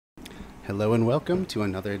Hello and welcome to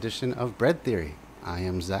another edition of Bread Theory. I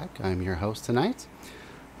am Zach. I'm your host tonight.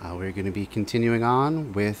 We're going to be continuing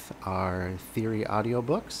on with our theory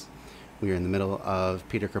audiobooks. We are in the middle of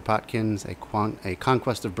Peter Kropotkin's A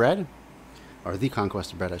Conquest of Bread, or The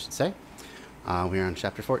Conquest of Bread, I should say. We are on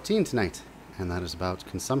chapter 14 tonight, and that is about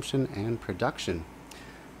consumption and production.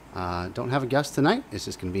 Don't have a guest tonight. It's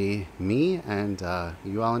just going to be me and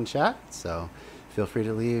you all in chat, so feel free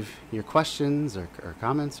to leave your questions or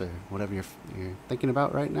comments or whatever you're thinking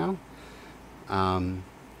about right now.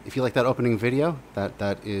 If you like that opening video,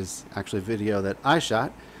 that is actually a video that I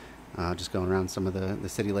shot, just going around some of the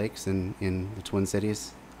city lakes in the Twin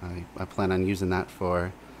Cities. I plan on using that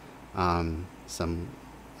for some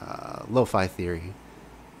lo-fi theory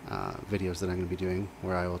videos that I'm going to be doing,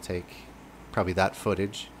 where I will take probably that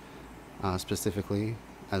footage specifically,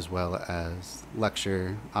 as well as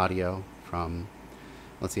lecture audio from,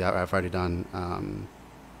 let's see, I've already done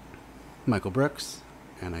Michael Brooks,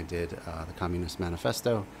 and I did the Communist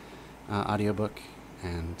Manifesto audiobook,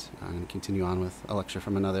 and I'm going to continue on with a lecture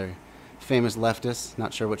from another famous leftist,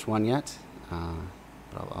 not sure which one yet,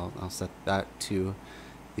 but I'll set that to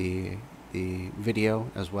the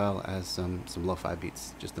video, as well as some lo-fi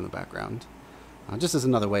beats just in the background, just as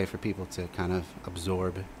another way for people to kind of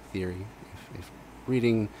absorb theory. If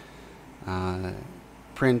reading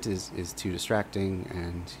print is too distracting,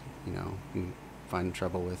 and you find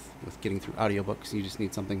trouble with getting through audiobooks, you just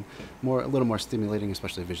need something a little more stimulating,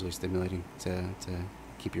 especially visually stimulating, to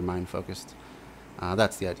keep your mind focused.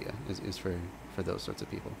 That's the idea, is for those sorts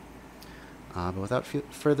of people. But without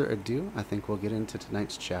further ado, I think we'll get into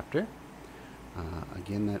tonight's chapter.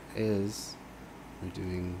 Again, we're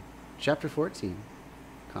doing chapter 14,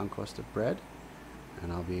 Conquest of Bread,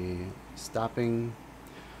 and I'll be stopping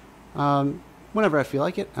whenever I feel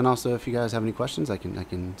like it, and also if you guys have any questions, I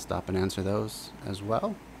can stop and answer those as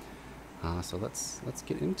well. So let's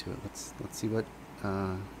get into it. Let's see what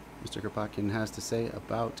Mr. Kropotkin has to say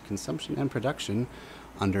about consumption and production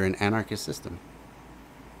under an anarchist system.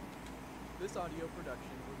 This audio production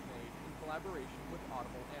was made in collaboration with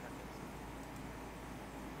Audible Anarchist.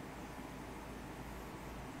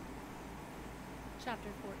 Chapter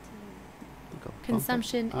 14. Go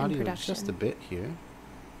Consumption bump up and audio production. just a bit here.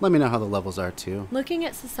 Let me know how the levels are too. Looking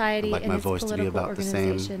at society I'd like and my its voice to be political about the same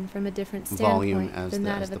organization from a different volume standpoint as than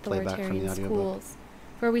that the of playback from the authoritarian audiobook. schools,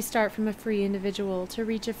 where we start from a free individual to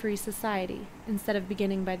reach a free society, instead of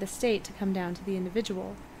beginning by the state to come down to the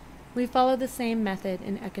individual, we follow the same method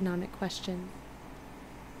in economic questions.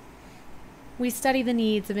 We study the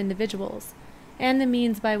needs of individuals, and the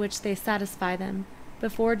means by which they satisfy them,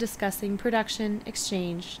 before discussing production,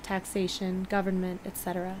 exchange, taxation, government,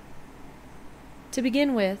 etc. To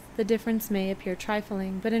begin with, the difference may appear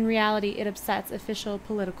trifling, but in reality it upsets official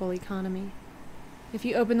political economy. If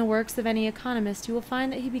you open the works of any economist, you will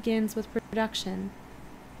find that he begins with production,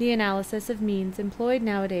 the analysis of means employed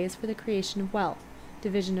nowadays for the creation of wealth,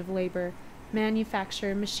 division of labor,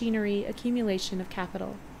 manufacture, machinery, accumulation of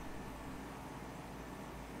capital.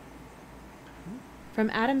 From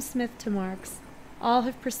Adam Smith to Marx, all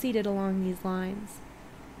have proceeded along these lines.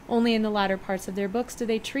 Only in the latter parts of their books do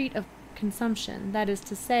they treat of consumption, that is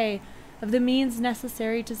to say, of the means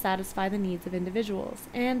necessary to satisfy the needs of individuals,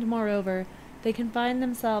 and, moreover, they confine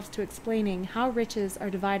themselves to explaining how riches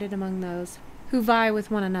are divided among those who vie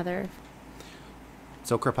with one another.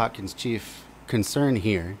 So Kropotkin's chief concern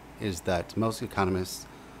here is that most economists,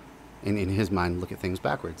 in his mind, look at things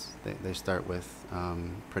backwards. They start with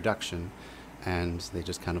production, and they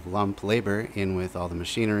just kind of lump labor in with all the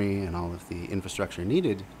machinery and all of the infrastructure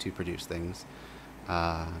needed to produce things,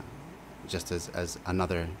 just as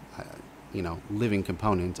another, living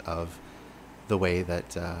component of the way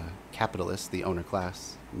that capitalists, the owner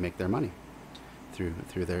class, make their money through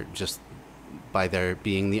their, just by their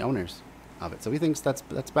being the owners of it. So he thinks that's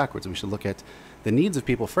backwards. We should look at the needs of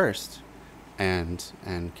people first, and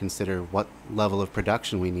consider what level of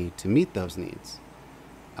production we need to meet those needs.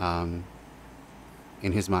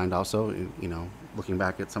 In his mind, also, looking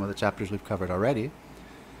back at some of the chapters we've covered already,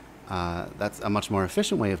 that's a much more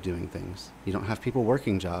efficient way of doing things. You don't have people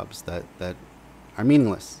working jobs that are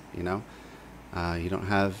meaningless. You don't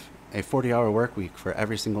have a 40-hour work week for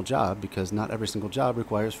every single job, because not every single job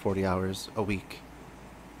requires 40 hours a week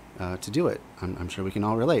to do it. I'm sure we can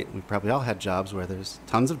all relate. We've probably all had jobs where there's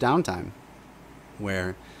tons of downtime,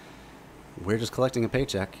 where we're just collecting a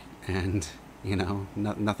paycheck, and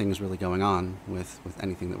nothing is really going on with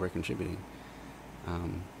anything that we're contributing.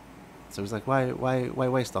 So it's like, why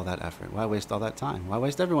waste all that effort? Why waste all that time? Why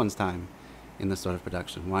waste everyone's time in this sort of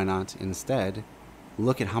production? Why not instead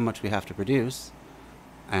look at how much we have to produce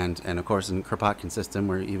And of course, in Kropotkin's system,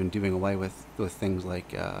 we're even doing away with things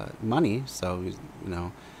like money. So,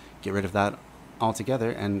 get rid of that altogether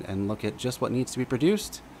and look at just what needs to be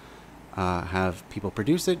produced. Have people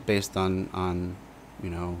produce it based on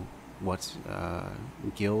what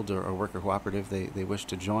guild or worker cooperative they wish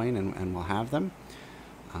to join, and we'll have them,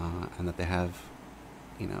 and that they have,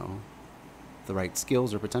 the right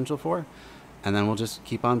skills or potential for, and then we'll just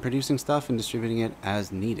keep on producing stuff and distributing it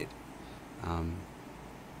as needed.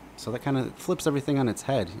 So that kind of flips everything on its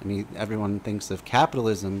head. I mean, everyone thinks of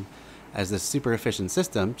capitalism as this super efficient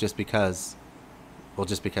system just because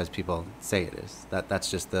people say it is.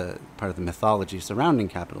 That's just the part of the mythology surrounding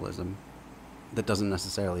capitalism that doesn't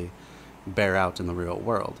necessarily bear out in the real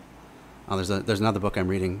world. There's another book I'm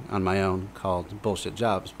reading on my own called Bullshit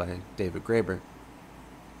Jobs by David Graeber,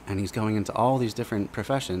 and he's going into all these different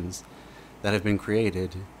professions that have been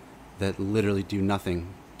created that literally do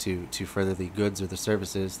nothing to further the goods or the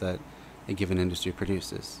services that a given industry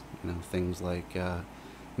produces. Things like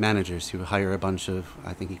managers who hire a bunch of,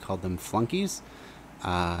 I think he called them flunkies,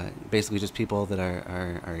 basically just people that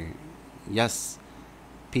are yes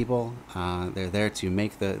people. They're there to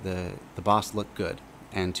make the boss look good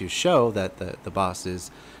and to show that the boss is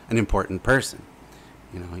an important person.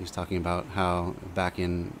 He was talking about how back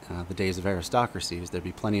in the days of aristocracies, there'd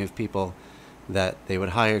be plenty of people that they would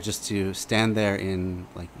hire just to stand there in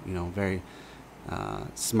very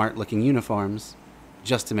smart-looking uniforms,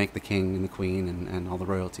 just to make the king and the queen and all the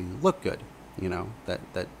royalty look good.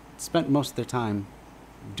 That spent most of their time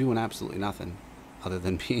doing absolutely nothing other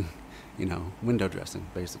than being, window dressing,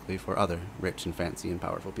 basically, for other rich and fancy and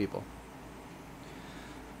powerful people.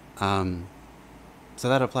 So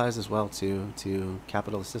that applies as well to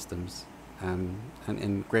capitalist systems. And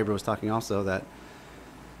Graeber was talking also that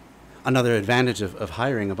another advantage of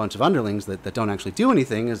hiring a bunch of underlings that don't actually do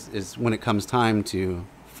anything is when it comes time to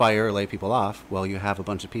fire or lay people off, well, you have a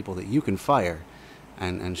bunch of people that you can fire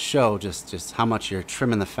and show just how much you're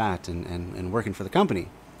trimming the fat and working for the company.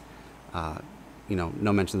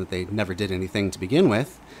 No mention that they never did anything to begin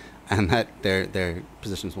with, and that their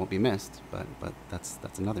positions won't be missed, but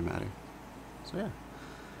that's another matter. So yeah.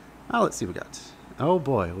 Well, let's see what we got. Oh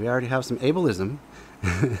boy, we already have some ableism.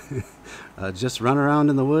 Just run around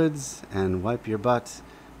in the woods and wipe your butt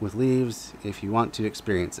with leaves if you want to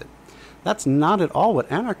experience it. That's not at all what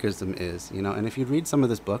anarchism is, and if you read some of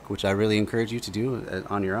this book, which I really encourage you to do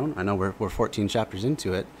on your own, I know we're 14 chapters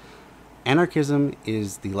into it, anarchism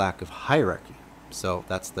is the lack of hierarchy. So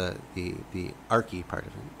that's the archy part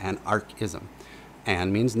of it, anarchism.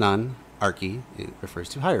 An means none, archy, it refers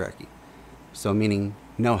to hierarchy. So meaning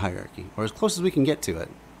no hierarchy, or as close as we can get to it.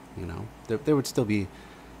 There would still be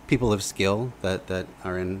people of skill that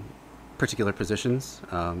are in particular positions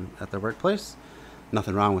at their workplace.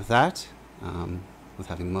 Nothing wrong with that, with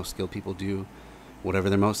having the most skilled people do whatever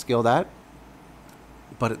they're most skilled at.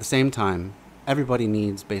 But at the same time, everybody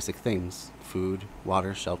needs basic things: food,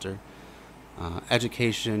 water, shelter,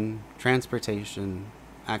 education, transportation,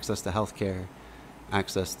 access to healthcare,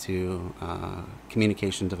 access to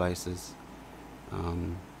communication devices,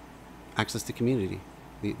 access to community.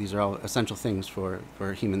 These are all essential things for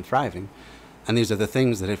human thriving. And these are the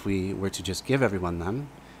things that if we were to just give everyone them,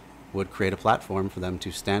 would create a platform for them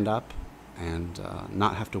to stand up and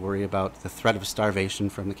not have to worry about the threat of starvation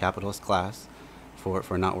from the capitalist class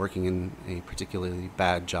for not working in a particularly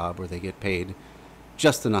bad job where they get paid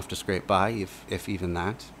just enough to scrape by, if even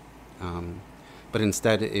that. But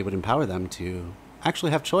instead, it would empower them to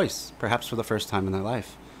actually have choice, perhaps for the first time in their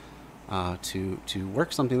life, to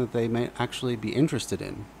work something that they may actually be interested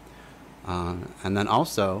in. And then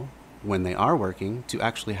also, when they are working, to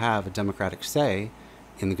actually have a democratic say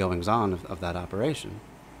in the goings-on of that operation,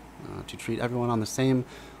 to treat everyone on the same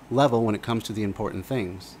level when it comes to the important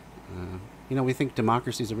things. We think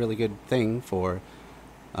democracy is a really good thing for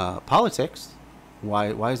politics.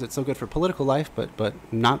 Why is it so good for political life, but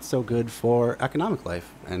not so good for economic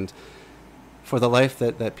life and for the life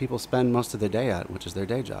that people spend most of their day at, which is their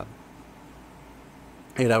day job?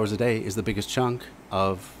 8 hours a day is the biggest chunk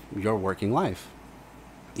of your working life,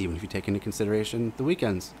 even if you take into consideration the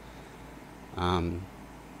weekends.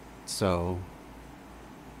 So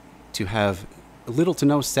to have little to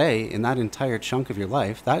no say in that entire chunk of your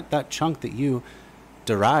life, that chunk that you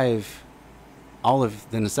derive all of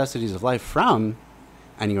the necessities of life from,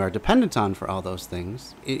 and you are dependent on for all those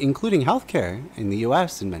things, including healthcare in the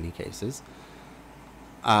U.S. in many cases,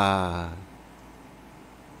 that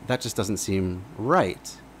just doesn't seem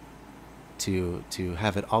right to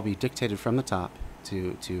have it all be dictated from the top,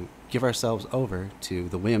 to give ourselves over to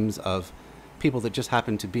the whims of people that just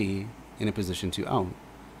happen to be in a position to own.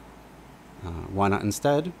 Why not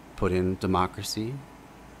instead put in democracy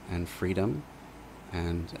and freedom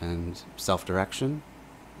and self-direction,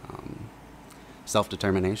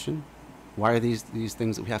 self-determination? Why are these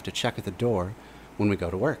things that we have to check at the door when we go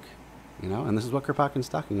to work? You know, and this is what Kropotkin's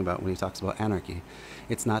talking about when he talks about anarchy.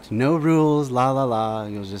 It's not no rules, la la la.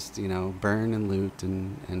 You'll just, you know, burn and loot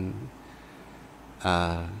and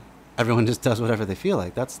everyone just does whatever they feel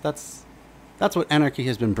like. That's what anarchy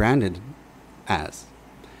has been branded as.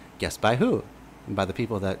 Guess by who? By the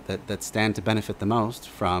people that stand to benefit the most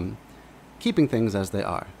from keeping things as they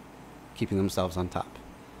are, keeping themselves on top.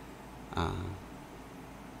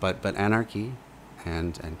 But anarchy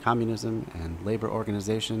and communism and labor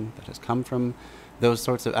organization that has come from those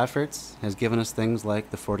sorts of efforts has given us things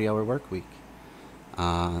like the 40-hour work week,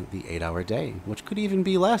 the 8-hour day, which could even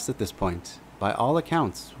be less at this point. By all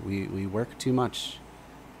accounts, we work too much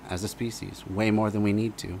as a species, way more than we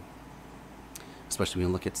need to. Especially when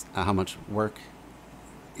you look at how much work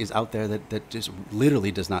is out there that just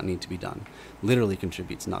literally does not need to be done, literally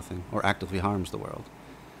contributes nothing or actively harms the world.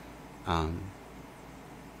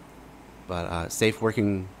 But safe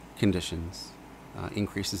working conditions,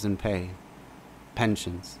 increases in pay,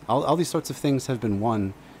 pensions, all these sorts of things have been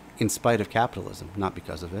won in spite of capitalism, not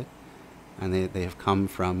because of it. And they have come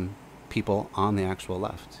from people on the actual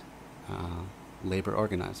left, labor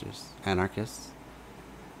organizers, anarchists,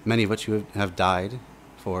 many of which who have died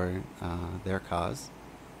for their cause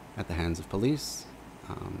at the hands of police,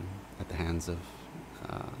 at the hands of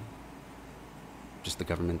just the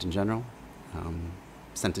government in general,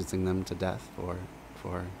 sentencing them to death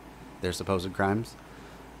for their supposed crimes.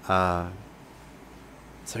 So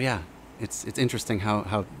yeah, it's interesting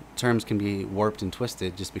how terms can be warped and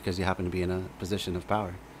twisted just because you happen to be in a position of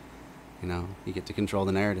power. You know, you get to control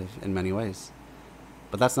the narrative in many ways.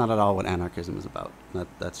 But that's not at all what anarchism is about.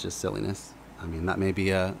 That's just silliness. I mean, that may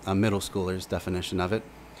be a middle schooler's definition of it,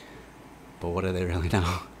 but what do they really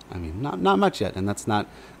know? I mean, not much yet, and that's not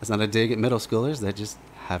a dig at middle schoolers. They just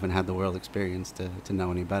haven't had the world experience to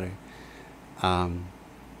know any better.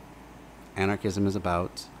 Anarchism is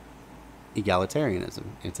about egalitarianism.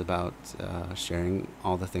 It's about sharing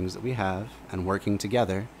all the things that we have and working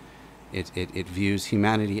together. It views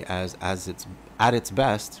humanity as it's at its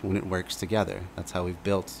best when it works together. That's how we've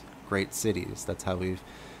built great cities. That's how we've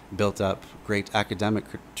built up great academic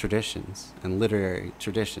traditions and literary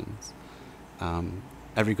traditions.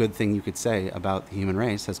 Every good thing you could say about the human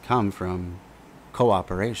race has come from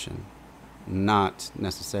cooperation, not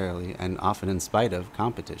necessarily and often in spite of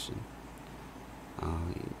competition.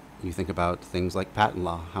 You think about things like patent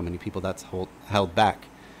law, how many people that's held back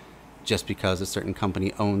just because a certain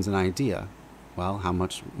company owns an idea. Well, how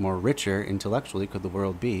much more richer intellectually could the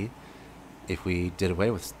world be if we did away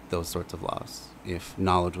with those sorts of laws, if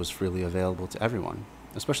knowledge was freely available to everyone,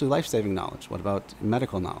 especially life-saving knowledge? What about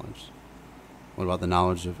medical knowledge? What about the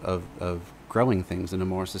knowledge of growing things in a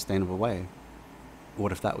more sustainable way?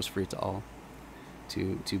 What if that was free to all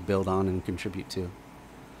to build on and contribute to?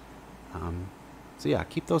 So yeah,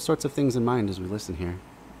 keep those sorts of things in mind as we listen here.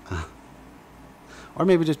 Or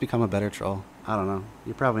maybe just become a better troll. I don't know.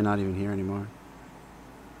 You're probably not even here anymore.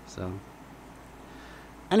 So,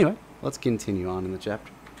 anyway, let's continue on in the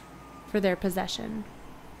chapter. For their possession.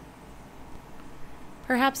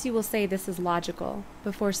 Perhaps you will say this is logical.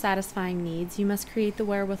 Before satisfying needs, you must create the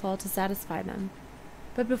wherewithal to satisfy them.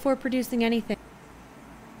 But before producing anything,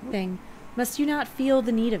 must you not feel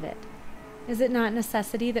the need of it? Is it not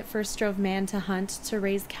necessity that first drove man to hunt, to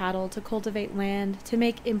raise cattle, to cultivate land, to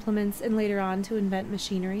make implements, and later on to invent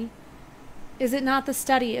machinery? Is it not the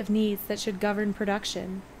study of needs that should govern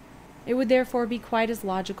production? It would therefore be quite as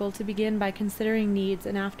logical to begin by considering needs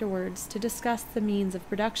and afterwards to discuss the means of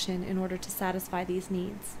production in order to satisfy these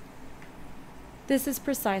needs. This is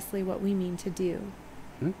precisely what we mean to do.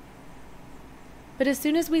 But as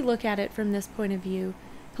soon as we look at it from this point of view,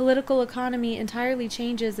 political economy entirely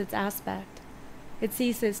changes its aspect. It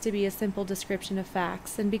ceases to be a simple description of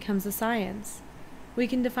facts and becomes a science. We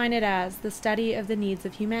can define it as the study of the needs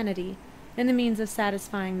of humanity and the means of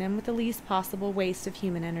satisfying them with the least possible waste of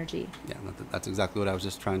human energy. Yeah, that's exactly what I was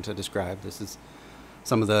just trying to describe. This is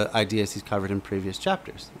some of the ideas he's covered in previous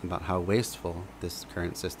chapters about how wasteful this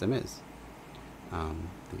current system is.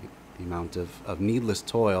 The amount of needless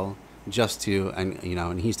toil just to,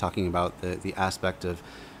 and he's talking about the aspect of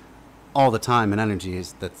all the time and energy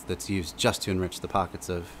that's used just to enrich the pockets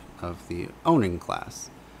of the owning class.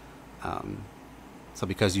 So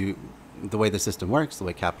because the way the system works, the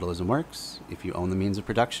way capitalism works, if you own the means of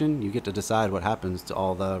production, you get to decide what happens to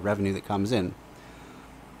all the revenue that comes in.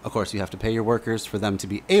 Of course, you have to pay your workers for them to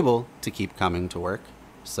be able to keep coming to work.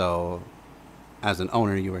 So as an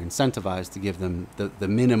owner, you are incentivized to give them the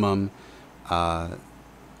minimum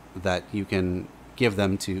that you can give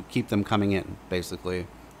them to keep them coming in. Basically,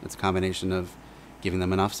 it's a combination of giving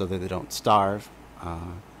them enough so that they don't starve,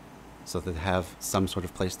 so that they have some sort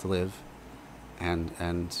of place to live, and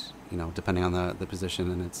you know, depending on the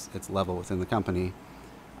position and its level within the company,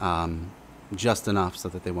 just enough so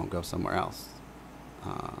that they won't go somewhere else,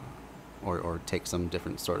 or take some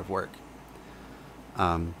different sort of work.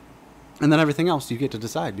 And then everything else you get to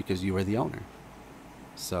decide because you are the owner.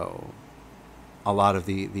 So a lot of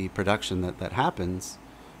the production that happens,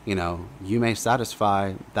 you know, you may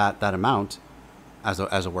satisfy that amount as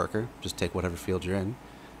a worker. Just take whatever field you're in.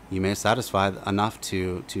 You may satisfy enough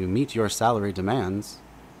to meet your salary demands,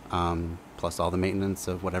 plus all the maintenance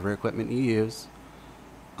of whatever equipment you use,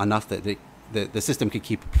 enough that the system could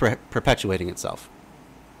keep perpetuating itself.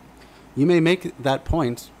 You may make that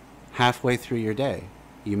point halfway through your day.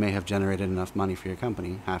 You may have generated enough money for your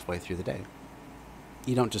company halfway through the day.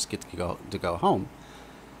 You don't just get to go home.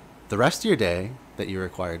 The rest of your day that you're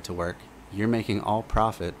required to work, you're making all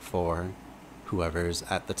profit for whoever's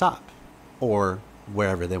at the top, or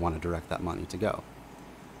wherever they want to direct that money to go.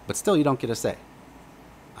 But still, you don't get a say.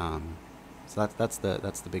 So that's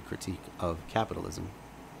the big critique of capitalism,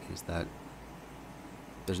 is that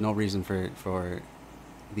there's no reason for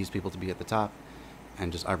these people to be at the top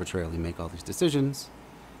and just arbitrarily make all these decisions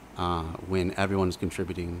when everyone is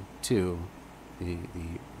contributing to the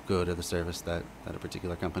good or the service that a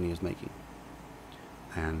particular company is making.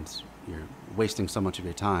 And you're wasting so much of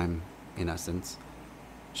your time, in essence,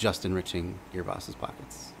 just enriching your boss's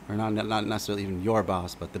pockets. Or not necessarily even your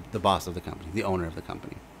boss, but the boss of the company, the owner of the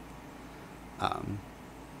company.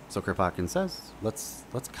 So Kropotkin says, let's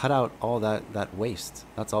cut out all that waste.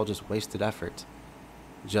 That's all just wasted effort,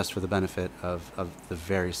 just for the benefit of the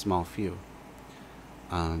very small few.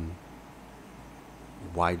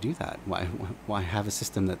 Why do that? Why have a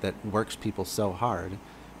system that works people so hard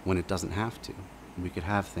when it doesn't have to? We could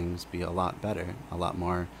have things be a lot better, a lot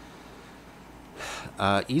more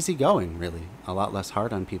easygoing, really, a lot less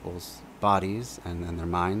hard on people's bodies and their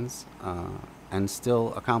minds, and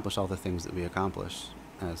still accomplish all the things that we accomplish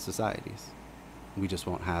as societies. We just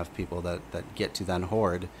won't have people that get to then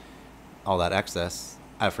hoard all that excess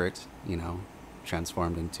effort, you know,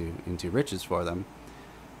 transformed into riches for them,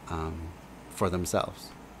 for themselves.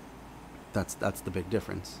 That's the big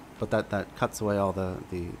difference. But that cuts away all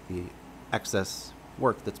the excess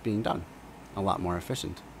work that's being done. A lot more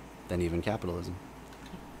efficient than even capitalism.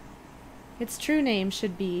 Its true name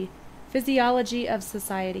should be Physiology of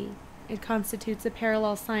Society. It constitutes a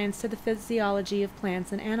parallel science to the physiology of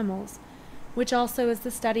plants and animals, which also is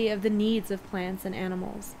the study of the needs of plants and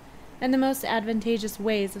animals, and the most advantageous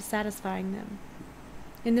ways of satisfying them.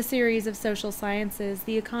 In the series of social sciences,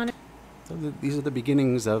 the economy... So these are the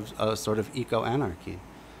beginnings of a sort of eco-anarchy,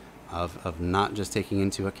 of not just taking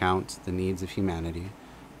into account the needs of humanity,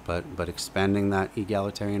 but expanding that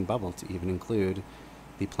egalitarian bubble to even include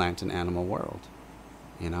the plant and animal world.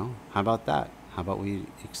 You know, how about that? How about we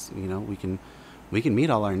can meet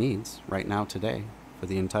all our needs right now today for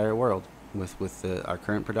the entire world with our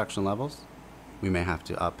current production levels. We may have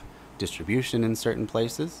to up distribution in certain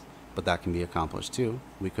places, but that can be accomplished too.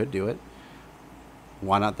 We could do it.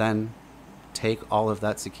 Why not then take all of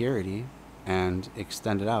that security and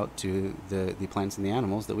extend it out to the plants and the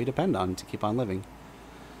animals that we depend on to keep on living?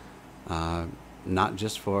 Not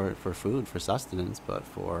just for food, for sustenance, but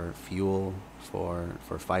for fuel, for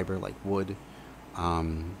fiber like wood,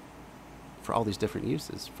 for all these different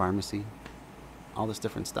uses, pharmacy, all this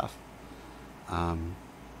different stuff. Why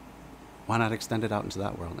not extend it out into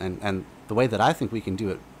that world? And the way that I think we can do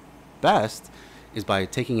it best is by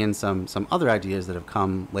taking in some other ideas that have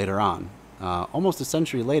come later on, almost a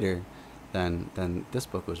century later than this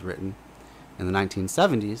book was written. In the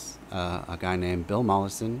 1970s, a guy named Bill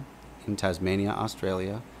Mollison in Tasmania,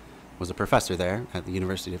 Australia, was a professor there at the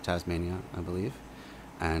University of Tasmania, I believe.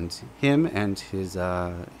 And him and his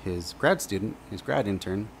grad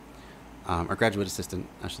intern, or graduate assistant,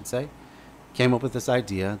 I should say, came up with this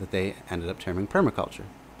idea that they ended up terming permaculture.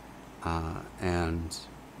 And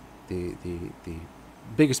the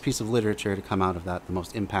biggest piece of literature to come out of that, the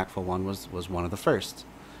most impactful one, was one of the first.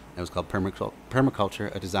 It was called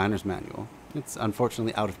Permaculture, a Designer's Manual. It's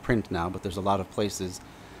unfortunately out of print now, but there's a lot of places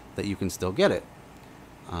that you can still get it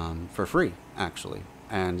for free, actually.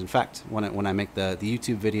 And in fact, when I make the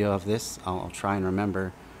YouTube video of this, I'll try and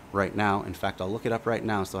remember right now. In fact, I'll look it up right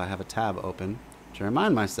now so I have a tab open to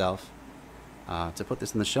remind myself to put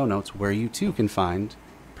this in the show notes, where you too can find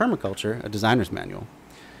Permaculture, a Designer's Manual.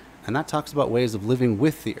 And that talks about ways of living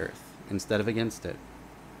with the earth instead of against it.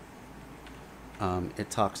 It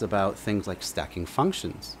talks about things like stacking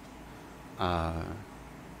functions.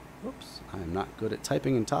 Whoops, I'm not good at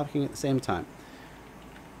typing and talking at the same time.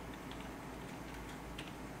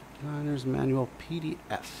 Designer's Manual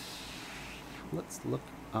PDF. Let's look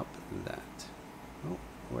up that. Oh,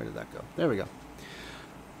 where did that go? There we go.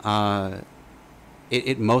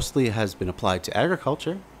 It mostly has been applied to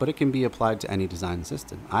agriculture, but it can be applied to any design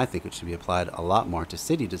system. I think it should be applied a lot more to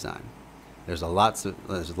city design. There's lots of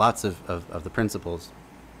the principles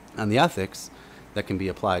and the ethics that can be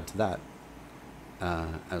applied to that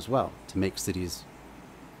as well, to make cities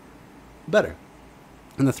better.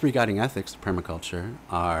 And the three guiding ethics of permaculture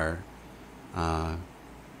are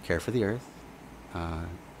care for the earth,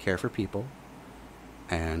 care for people,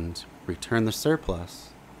 and return the surplus,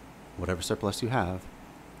 whatever surplus you have,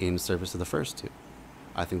 in service of the first two.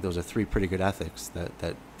 I think those are three pretty good ethics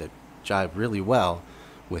that jive really well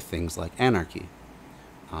with things like anarchy,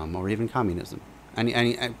 or even communism.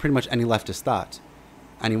 Pretty much any leftist thought,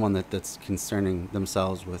 anyone that's concerning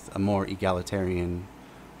themselves with a more egalitarian,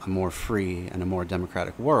 a more free, and a more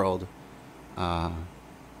democratic world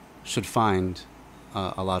should find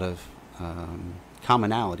a lot of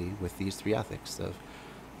commonality with these three ethics of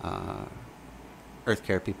earth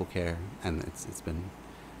care, people care, and it's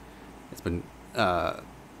been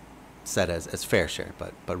said as fair share,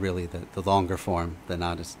 but really the longer form, the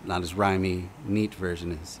not as rhymey, neat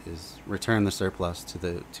version is return the surplus to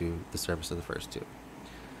the service of the first two.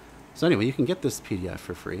 So anyway, you can get this PDF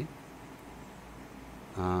for free.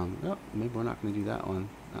 Oh, maybe we're not going to do that one.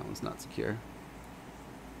 That one's not secure.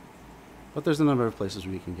 But there's a number of places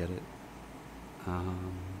where you can get it.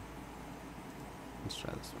 Let's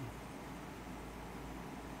try this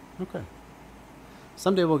one. Okay.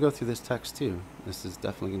 Someday we'll go through this text too. This is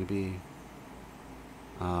definitely going to be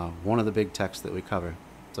one of the big texts that we cover.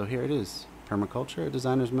 So here it is, Permaculture, a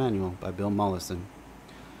Designer's Manual by Bill Mollison.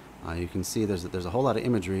 You can see there's a whole lot of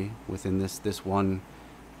imagery within this one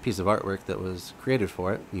piece of artwork that was created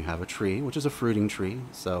for it. You have a tree, which is a fruiting tree,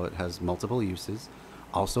 so it has multiple uses.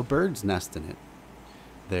 Also birds nest in it.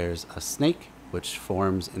 There's a snake, which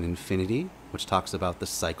forms an infinity, which talks about the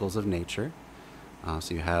cycles of nature.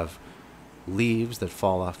 So you have leaves that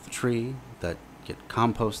fall off the tree that get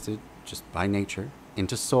composted just by nature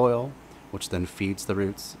into soil, which then feeds the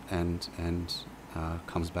roots and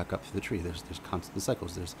comes back up through the tree. There's constant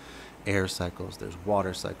cycles. There's air cycles. There's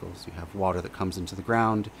water cycles. You have water that comes into the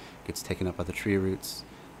ground, gets taken up by the tree roots,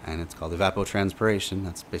 and it's called evapotranspiration.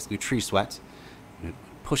 That's basically tree sweat. And it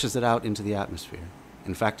pushes it out into the atmosphere.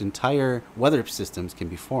 In fact, entire weather systems can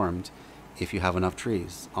be formed if you have enough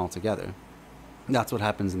trees all together. That's what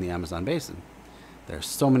happens in the Amazon basin. There are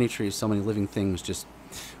so many trees, so many living things just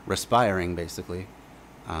respiring, basically,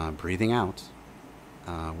 breathing out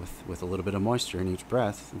with a little bit of moisture in each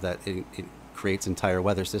breath, that it creates entire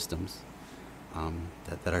weather systems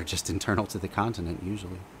that are just internal to the continent,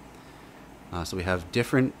 usually. So we have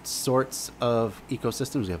different sorts of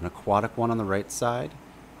ecosystems. We have an aquatic one on the right side.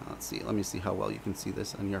 Let's see. Let me see how well you can see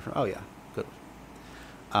this on your phone. Oh, yeah. Good.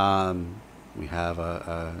 We have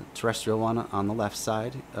a terrestrial one on the left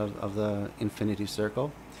side of the infinity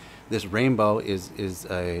circle. This rainbow is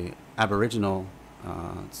a Aboriginal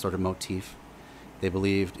sort of motif. They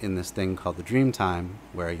believed in this thing called the dream time,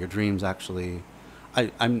 where your dreams actually...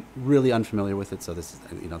 I'm really unfamiliar with it, so this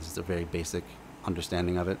is a very basic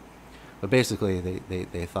understanding of it. But basically,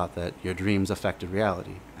 they thought that your dreams affected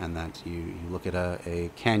reality, and that you look at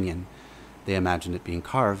a canyon, they imagined it being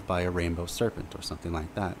carved by a rainbow serpent or something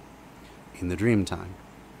like that in the dream time.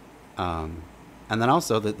 And then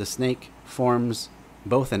also the snake forms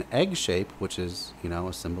both an egg shape, which is,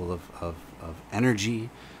 a symbol of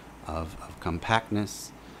energy, of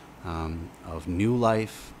compactness, of new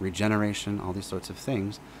life, regeneration, all these sorts of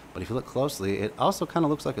things. But if you look closely, it also kind of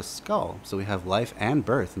looks like a skull. So we have life and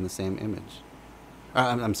birth in the same image.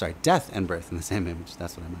 I'm sorry, death and birth in the same image.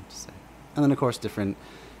 That's what I meant to say. And then, of course, different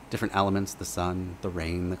elements, the sun, the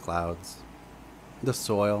rain, the clouds, the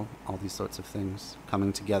soil, all these sorts of things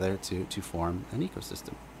coming together to form an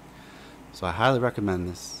ecosystem. So I highly recommend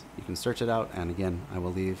this. You can search it out, and again, I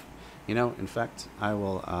will leave, in fact,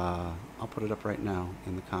 I'll put it up right now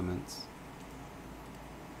in the comments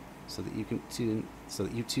so that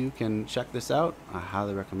you too can check this out. I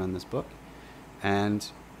highly recommend this book. And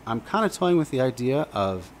I'm kind of toying with the idea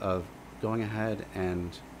of going ahead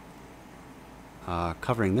and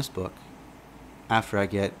covering this book after I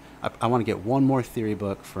want to get one more theory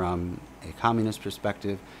book from a communist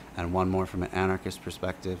perspective and one more from an anarchist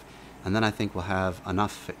perspective, and then I think we'll have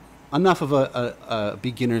enough of a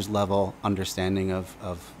beginner's level understanding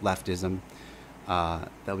of leftism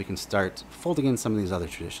that we can start folding in some of these other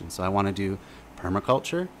traditions. So I want to do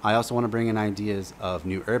permaculture. I also want to bring in ideas of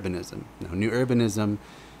new urbanism. Now, new urbanism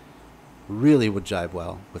really would jibe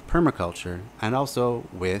well with permaculture and also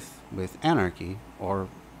with anarchy, or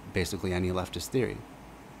basically any leftist theory.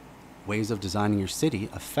 Ways of designing your city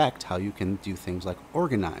affect how you can do things like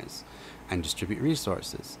organize and distribute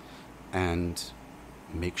resources and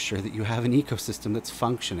make sure that you have an ecosystem that's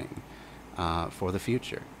functioning for the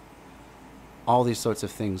future. All these sorts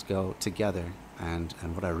of things go together, and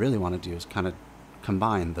what I really want to do is kind of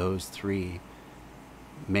combine those three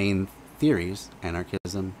main theories,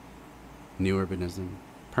 anarchism, new urbanism,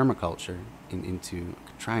 permaculture, into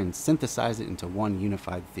try and synthesize it into one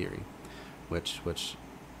unified theory, which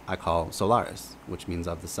I call Solaris, which means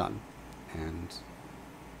of the sun. And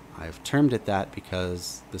I've termed it that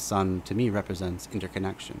because the sun, to me, represents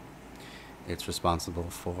interconnection. It's responsible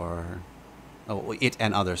for, it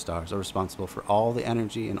and other stars are responsible for all the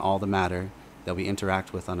energy and all the matter that we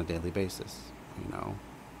interact with on a daily basis. You know,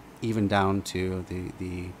 even down to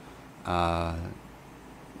the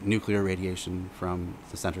nuclear radiation from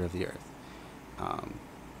the center of the Earth.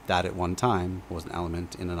 That at one time was an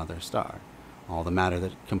element in another star. All the matter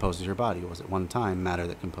that composes your body was at one time matter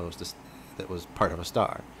that that was part of a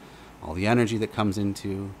star. All the energy that comes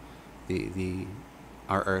into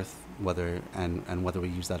our Earth, whether we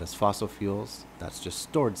use that as fossil fuels, that's just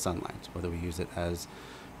stored sunlight. Whether we use it as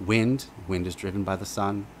wind is driven by the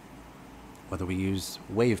sun. Whether we use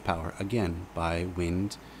wave power, again, by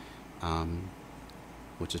wind,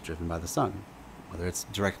 which is driven by the sun. Whether it's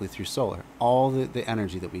directly through solar, all the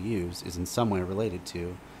energy that we use is in some way related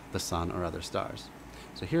to the sun or other stars.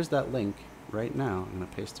 So here's that link right now. I'm going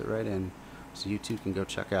to paste it right in so you too can go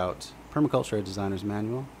check out Permaculture, a Designer's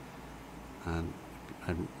Manual.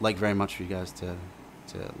 I'd like very much for you guys to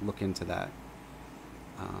look into that.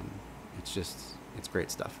 It's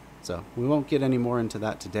great stuff. So we won't get any more into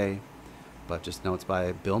that today, but just know it's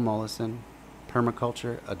by Bill Mollison,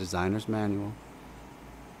 Permaculture, a Designer's Manual.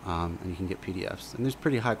 And you can get PDFs. And there's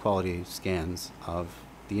pretty high quality scans of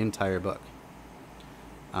the entire book.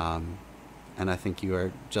 And I think you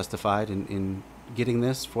are justified in getting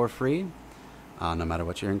this for free, no matter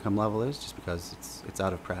what your income level is, just because it's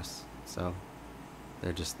out of press. So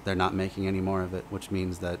they're not making any more of it, which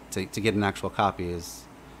means that to get an actual copy is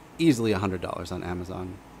easily $100 on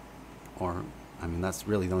Amazon. Or, I mean, that's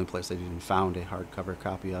really the only place I've even found a hardcover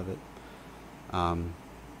copy of it.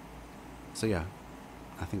 So yeah,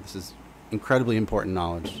 I think this is incredibly important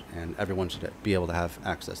knowledge, and everyone should be able to have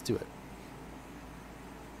access to it.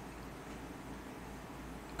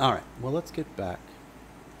 All right. Well, let's get back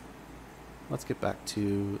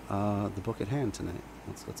to the book at hand tonight.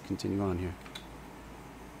 Let's continue on here.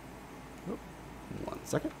 Oh, 1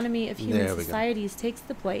 second. Economy of human societies takes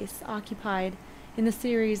the place occupied in the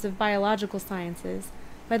series of biological sciences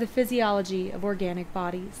by the physiology of organic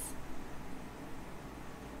bodies.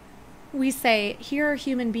 We say, here are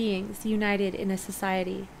human beings united in a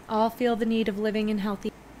society. All feel the need of living in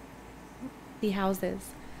healthy houses.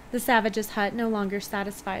 The savage's hut no longer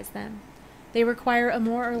satisfies them. They require a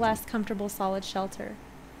more or less comfortable solid shelter.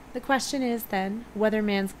 The question is, then, whether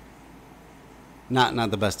man's... Not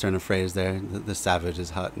the best turn of phrase there. The savage's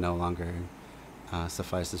hut no longer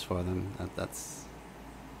suffices for them. That's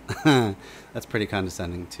that's pretty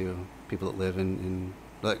condescending to people that live in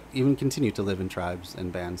like, even continue to live in tribes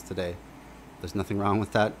and bands today. There's nothing wrong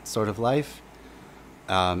with that sort of life.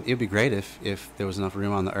 It would be great if there was enough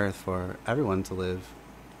room on the earth for everyone to live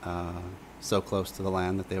so close to the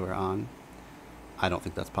land that they were on. I don't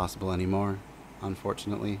think that's possible anymore,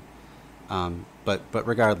 unfortunately. But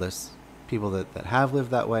regardless, people that have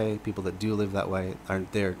lived that way, people that do live that way,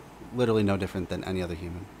 they're literally no different than any other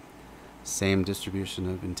human. Same distribution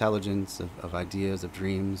of intelligence, of ideas, of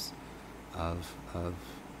dreams, of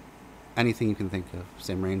anything you can think of.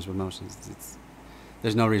 Same range of emotions.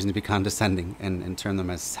 There's no reason to be condescending and term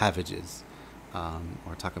them as savages,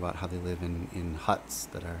 or talk about how they live in huts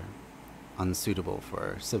that are unsuitable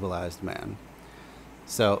for civilized man.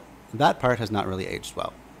 So that part has not really aged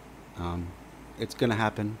well. It's going to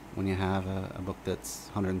happen when you have a book that's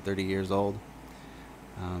 130 years old,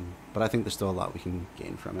 but I think there's still a lot we can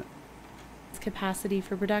gain from it. Capacity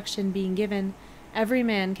for production being given, every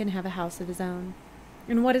man can have a house of his own.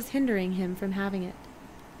 And what is hindering him from having it?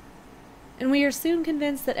 And we are soon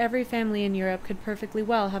convinced that every family in Europe could perfectly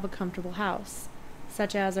well have a comfortable house,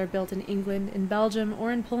 such as are built in England, in Belgium,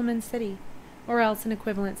 or in Pullman City, or else an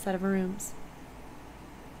equivalent set of rooms.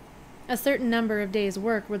 A certain number of days'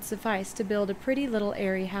 work would suffice to build a pretty little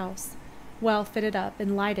airy house, well fitted up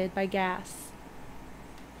and lighted by gas.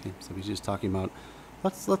 Okay, so we're just talking about,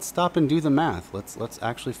 let's stop and do the math. Let's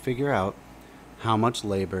actually figure out how much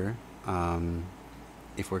labor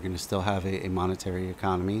If we're going to still have a monetary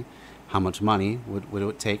economy, how much money would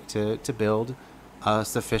it take to build a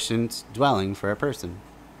sufficient dwelling for a person?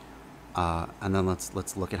 And then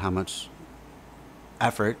let's look at how much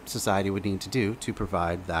effort society would need to do to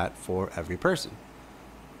provide that for every person.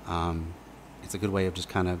 It's a good way of just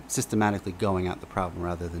kind of systematically going at the problem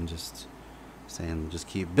rather than just saying just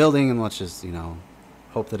keep building and let's just,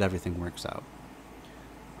 hope that everything works out.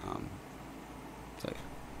 So yeah.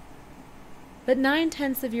 But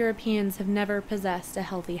 9/10 of Europeans have never possessed a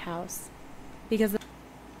healthy house.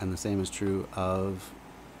 And the same is true of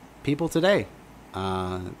people today.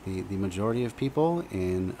 The majority of people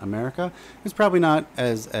in America is probably not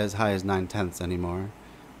as high as 9/10 anymore.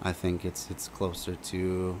 I think it's closer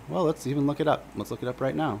to, well, let's even look it up. Let's look it up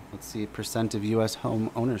right now. Let's see percent of U.S.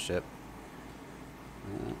 home ownership.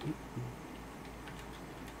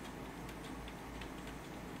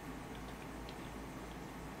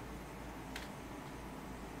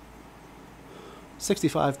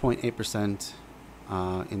 65.8%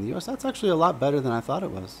 in the U.S. That's actually a lot better than I thought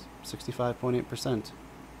it was. 65.8%,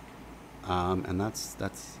 and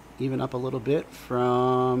that's even up a little bit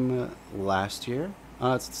from last year.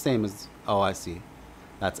 It's the same as, oh, I see.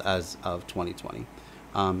 That's as of 2020.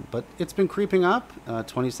 But it's been creeping up.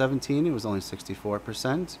 2017, it was only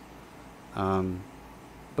 64%.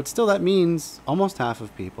 But still, that means almost half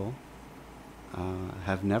of people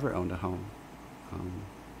have never owned a home.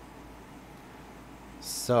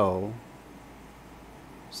 So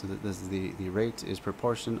that this is the rate is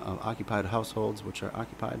proportion of occupied households which are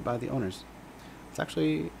occupied by the owners. It's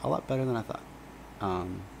actually a lot better than I thought.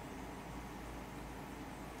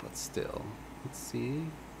 But still, let's see.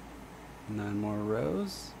 9 more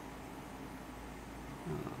rows.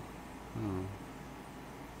 Oh.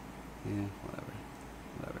 Yeah,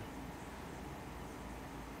 whatever.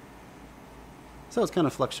 So it's kind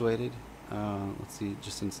of fluctuated. Let's see,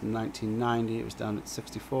 just since 1990, it was down at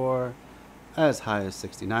 64, as high as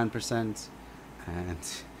 69%. And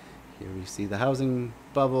here we see the housing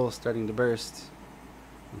bubble starting to burst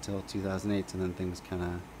until 2008, and then things kind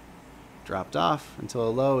of dropped off until a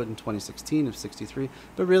low in 2016 of 63.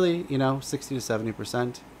 But really, 60 to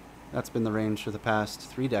 70%. That's been the range for the past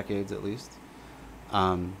 3 decades at least.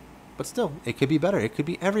 But still, it could be better. It could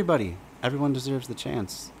be everybody. Everyone deserves the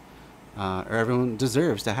chance. Or everyone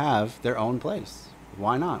deserves to have their own place.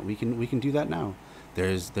 Why not? We can do that now.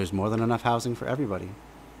 There's more than enough housing for everybody.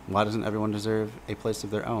 Why doesn't everyone deserve a place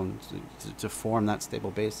of their own to form that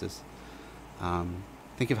stable basis?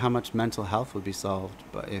 Think of how much mental health would be solved,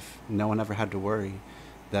 but if no one ever had to worry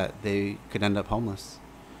that they could end up homeless.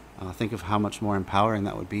 Think of how much more empowering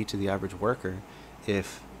that would be to the average worker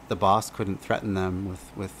if the boss couldn't threaten them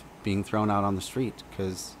with being thrown out on the street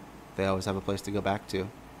because they always have a place to go back to.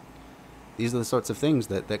 These are the sorts of things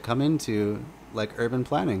that come into like urban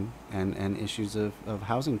planning and issues of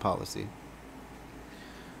housing policy.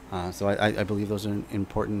 So I believe those are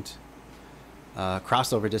important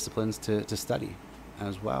crossover disciplines to study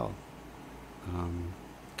as well,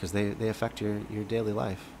 because they affect your daily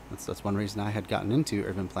life. That's one reason I had gotten into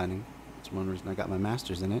urban planning. That's one reason I got my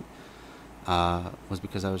master's in it, was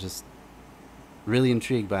because I was just really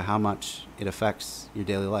intrigued by how much it affects your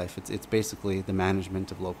daily life. It's basically the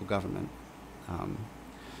management of local government,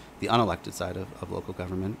 the unelected side of local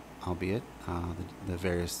government, albeit the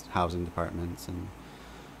various housing departments and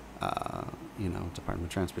Department of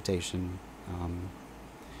Transportation,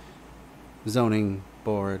 zoning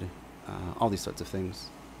board, all these sorts of things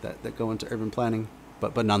that go into urban planning,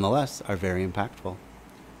 but nonetheless are very impactful,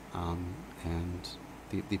 and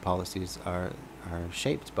the policies are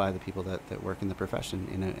shaped by the people that work in the profession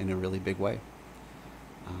in a really big way.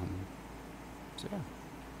 So yeah.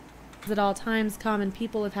 At all times, common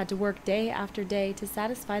people have had to work day after day to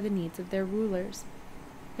satisfy the needs of their rulers,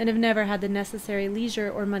 and have never had the necessary leisure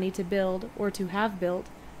or money to build, or to have built,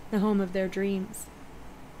 the home of their dreams.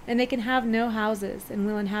 And they can have no houses, and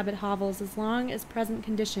will inhabit hovels as long as present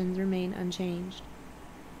conditions remain unchanged.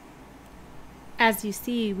 As you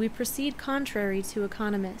see, we proceed contrary to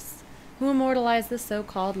economists, who immortalize the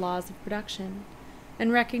so-called laws of production,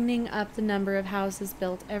 and reckoning up the number of houses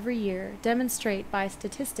built every year, demonstrate by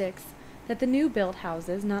statistics that the new built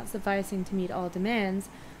houses not sufficing to meet all demands,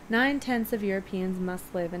 9/10 of Europeans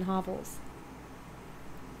must live in hovels.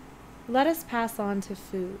 Let us pass on to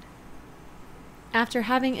food. After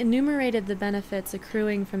having enumerated the benefits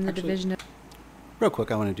accruing from the division of... Real quick,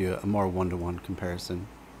 I want to do a more one-to-one comparison.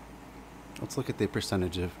 Let's look at the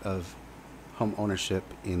percentage of home ownership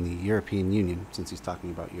in the European Union, since he's talking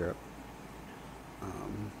about Europe.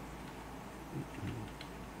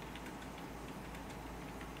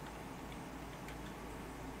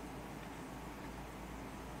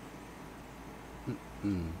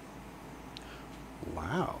 Hmm.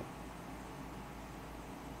 Wow.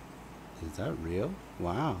 Is that real?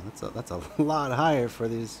 Wow, that's a lot higher for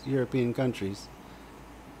these European countries.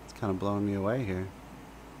 It's kind of blowing me away here.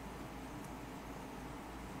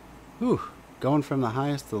 Whew. Going from the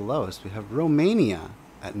highest to the lowest, we have Romania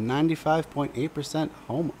at 95.8%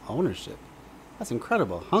 home ownership. That's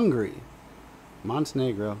incredible. Hungary,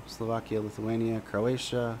 Montenegro, Slovakia, Lithuania,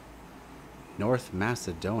 Croatia, North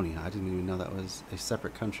Macedonia. I didn't even know that was a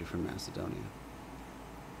separate country from Macedonia.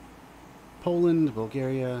 Poland,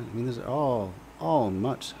 Bulgaria. I mean, these are all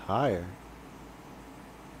much higher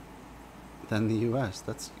than the U.S.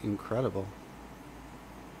 That's incredible.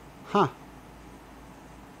 Huh.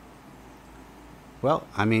 Well,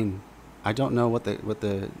 I mean, I don't know what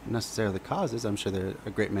the necessarily the cause is. I'm sure there are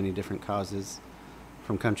a great many different causes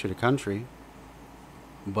from country to country,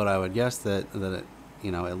 but I would guess that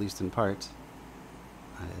at least in part,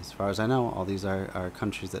 as far as I know, all these are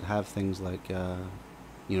countries that have things like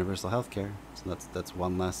universal health care. So that's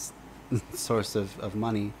one less source of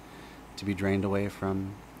money to be drained away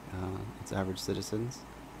from its average citizens.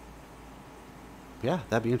 Yeah,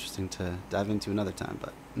 that'd be interesting to dive into another time,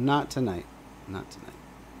 but not tonight. Not tonight.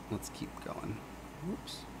 Let's keep going.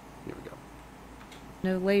 Oops. Here we go.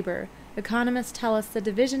 No labor. Economists tell us the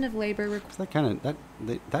division of labor. So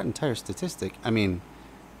that entire statistic. I mean,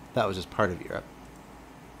 that was just part of Europe.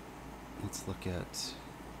 Let's look at.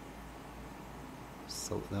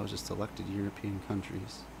 So that was just selected European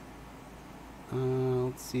countries.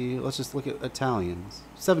 Let's see. Let's just look at Italians.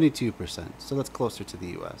 72%. So that's closer to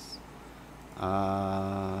the U.S.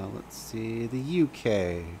 Let's see. The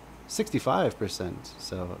U.K. 65%.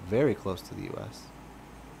 So very close to the U.S.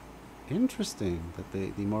 Interesting that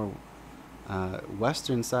the more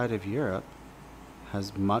western side of Europe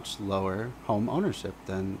has much lower home ownership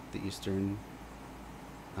than the eastern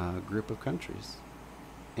group of countries.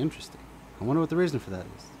 Interesting. I wonder what the reason for that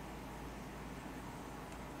is.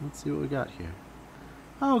 Let's see what we got here.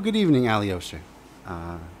 Oh, good evening, Alyosha.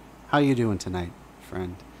 How you doing tonight,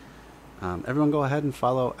 friend? Everyone go ahead and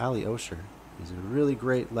follow Alyosha. He's a really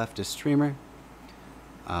great leftist streamer.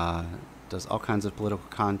 Does all kinds of political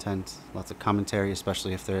content, lots of commentary,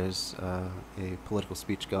 especially if there's a political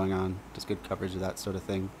speech going on. Does good coverage of that sort of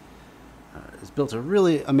thing. Has built a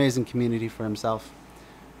really amazing community for himself.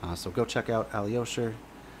 So go check out Alyosha.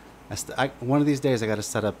 One of these days I got to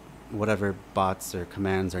set up whatever bots or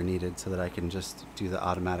commands are needed so that I can just do the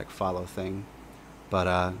automatic follow thing.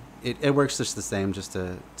 But it works just the same, just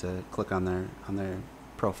to click on their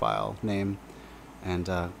profile name and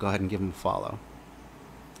go ahead and give them a follow.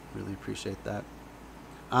 Really appreciate that.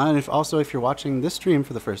 And if you're watching this stream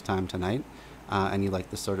for the first time tonight and you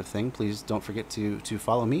like this sort of thing, please don't forget to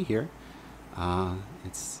follow me here.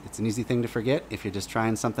 It's an easy thing to forget if you're just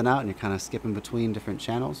trying something out and you're kind of skipping between different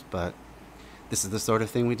channels, but this is the sort of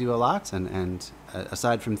thing we do a lot, and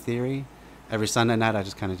aside from theory, every Sunday night I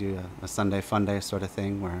just kind of do a Sunday fun day sort of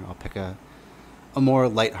thing where I'll pick a more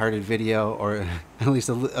lighthearted video, or at least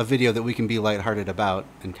a video that we can be lighthearted about,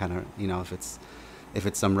 and kind of, if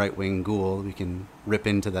it's some right-wing ghoul, we can rip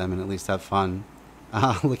into them and at least have fun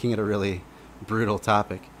looking at a really brutal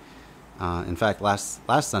topic. In fact, last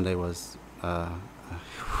Sunday was that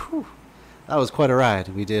was quite a ride.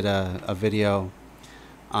 We did a video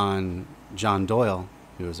on John Doyle,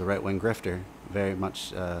 who was a right-wing grifter, very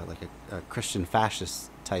much like a Christian fascist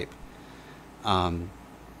type. And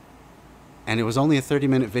it was only a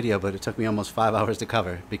 30-minute video, but it took me almost 5 hours to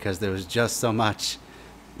cover because there was just so much.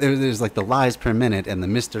 There's like the lies per minute and the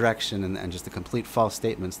misdirection and just the complete false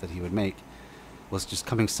statements that he would make was just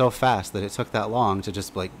coming so fast that it took that long to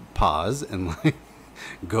just like pause and like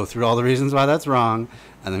go through all the reasons why that's wrong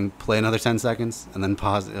and then play another 10 seconds and then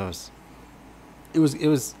pause. It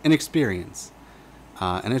was an experience.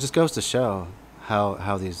 And it just goes to show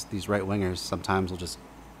how these right-wingers sometimes will just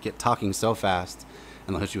get talking so fast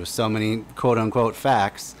and they'll hit you with so many quote-unquote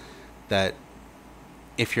facts that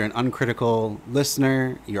if you're an uncritical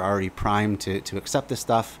listener, you're already primed to accept this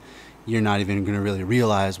stuff. You're not even going to really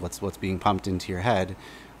realize what's being pumped into your head.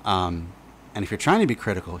 And if you're trying to be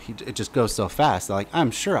critical, it just goes so fast. Like,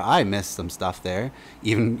 I'm sure I missed some stuff there,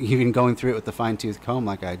 even going through it with the fine-tooth comb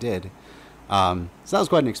like I did. So that was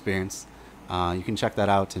quite an experience. You can check that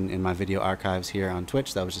out in my video archives here on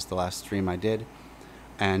Twitch. That was just the last stream I did.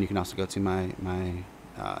 And you can also go to my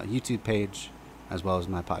YouTube page, as well as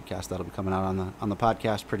my podcast. That'll be coming out on the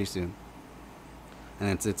podcast pretty soon.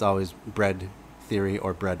 And it's always Bread Theory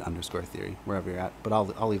or Bread_Theory, wherever you're at. But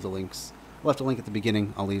I'll leave the links. I left a link at the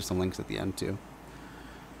beginning. I'll leave some links at the end too.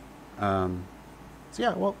 So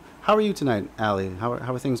yeah, well, how are you tonight, Allie? How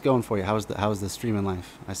are things going for you? How's the streaming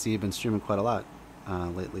life? I see you've been streaming quite a lot.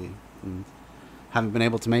 lately. And haven't been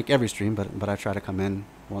able to make every stream, but I try to come in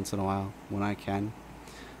once in a while when I can.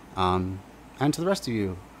 And to the rest of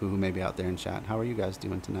you who may be out there in chat, how are you guys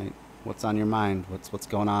doing tonight? What's on your mind? What's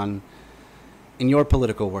going on in your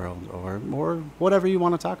political world, or whatever you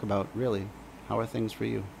want to talk about, really? How are things for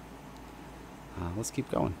you? Let's keep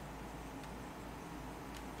going.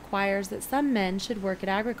 Requires that some men should work at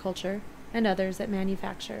agriculture and others at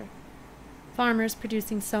manufacture. Farmers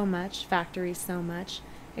producing so much, factories so much,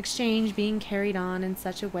 exchange being carried on in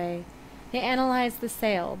such a way. They analyze the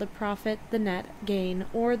sale, the profit, the net gain,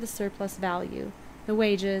 or the surplus value, the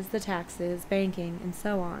wages, the taxes, banking, and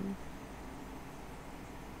so on.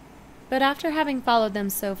 But after having followed them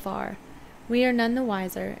so far, we are none the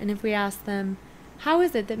wiser, and if we ask them, how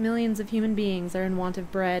is it that millions of human beings are in want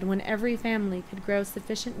of bread when every family could grow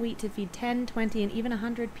sufficient wheat to feed 10, 20, and even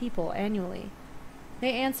 100 people annually?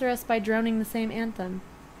 They answer us by droning the same anthem: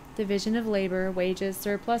 division of labor, wages,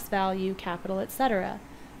 surplus value, capital, etc.,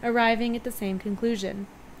 arriving at the same conclusion,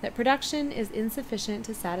 that production is insufficient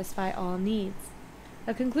to satisfy all needs.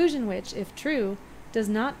 A conclusion which, if true, does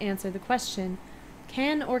not answer the question,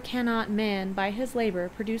 can or cannot man by his labor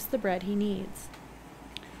produce the bread he needs?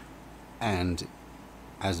 And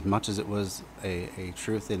as much as it was a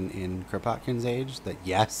truth in Kropotkin's age that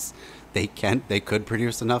yes, they could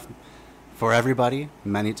produce enough for everybody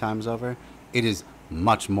many times over, it is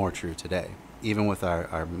much more true today. Even with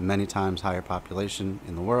our many times higher population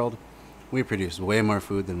in the world, we produce way more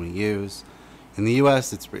food than we use. In the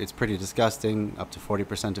U.S., it's pretty disgusting. Up to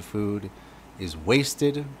 40% of food is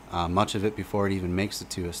wasted, much of it before it even makes it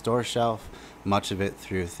to a store shelf, much of it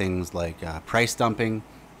through things like price dumping,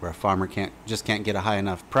 where a farmer can't get a high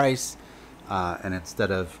enough price, and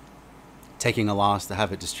instead of taking a loss to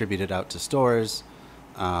have it distributed out to stores,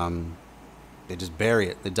 they just bury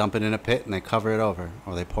it. They dump it in a pit and they cover it over,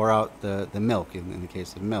 or they pour out the milk in the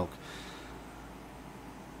case of milk.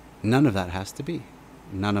 None of that has to be.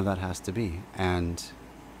 None of that has to be. And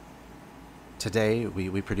today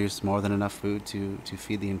we produce more than enough food to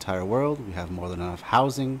feed the entire world. We have more than enough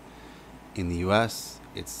housing in the U.S.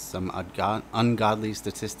 It's some ungodly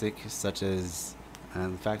statistic, such as,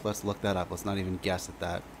 in fact, let's look that up. Let's not even guess at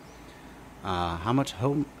that. How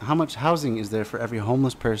much housing is there for every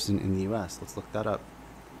homeless person in the U.S.? Let's look that up.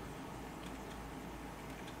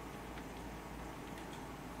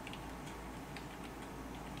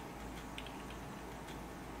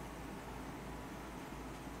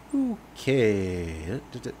 Okay.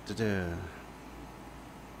 Yeah.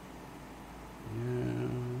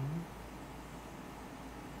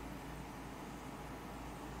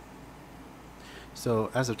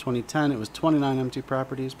 So as of 2010, it was 29 empty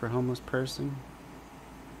properties per homeless person.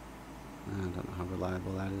 I don't know how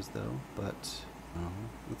reliable that is, though, but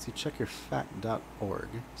let's see. Checkyourfact.org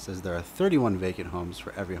says there are 31 vacant homes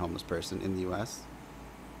for every homeless person in the U.S.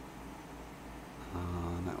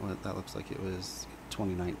 That looks like it was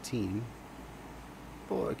 2019.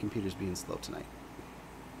 Boy, computer's being slow tonight.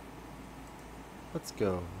 Let's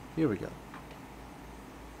go. Here we go.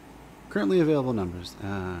 Currently available numbers.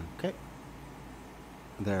 Okay.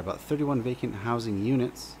 There are about 31 vacant housing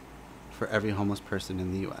units for every homeless person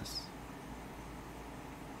in the U.S.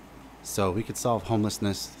 So we could solve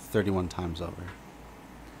homelessness 31 times over.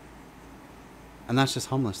 And that's just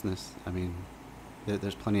homelessness. I mean,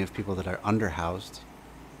 there's plenty of people that are underhoused,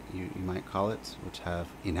 you might call it, which have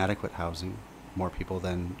inadequate housing. More people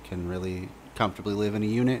than can really comfortably live in a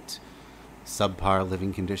unit. Subpar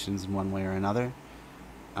living conditions in one way or another.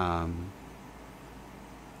 But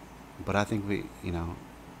I think we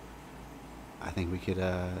could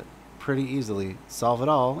pretty easily solve it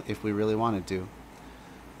all if we really wanted to.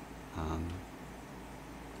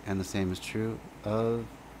 And the same is true of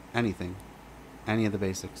anything, any of the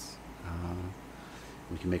basics.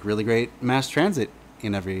 We can make really great mass transit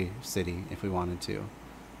in every city if we wanted to.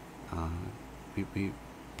 We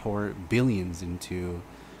pour billions into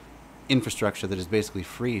infrastructure that is basically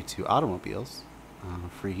free to automobiles,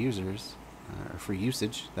 free users, or free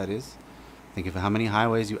usage, that is. Think of how many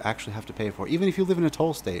highways you actually have to pay for. Even if you live in a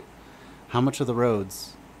toll state, how much of the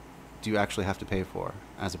roads do you actually have to pay for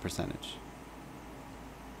as a percentage?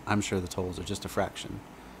 I'm sure the tolls are just a fraction.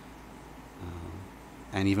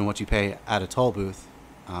 And even what you pay at a toll booth,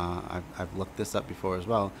 I've looked this up before as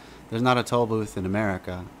well, there's not a toll booth in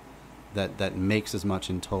America that makes as much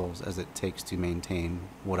in tolls as it takes to maintain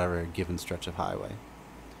whatever given stretch of highway.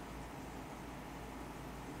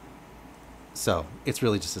 So it's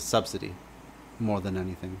really just a subsidy more than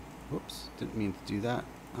anything. Whoops, didn't mean to do that.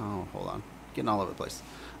 Oh, hold on, getting all over the place.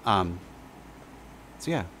 So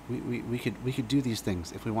yeah, we could do these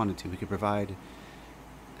things if we wanted to. We could provide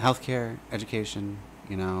healthcare, education,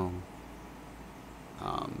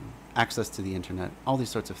 access to the internet, all these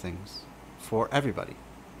sorts of things for everybody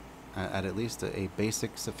at least a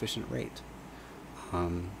basic sufficient rate.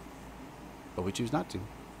 But we choose not to.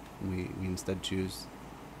 We instead choose,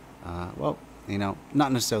 not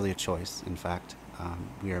necessarily a choice, in fact.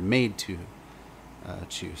 We are made to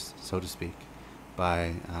choose, so to speak,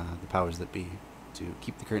 by the powers that be to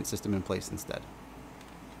keep the current system in place instead.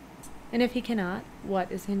 And if he cannot,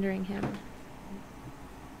 what is hindering him?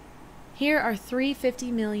 Here are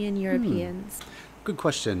 350 million Europeans. Good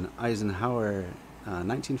question. Eisenhower,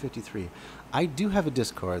 1953. I do have a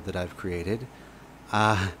Discord that I've created.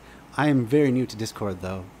 I am very new to Discord,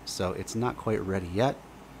 though, so it's not quite ready yet.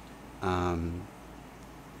 I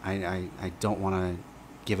don't want to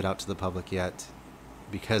give it out to the public yet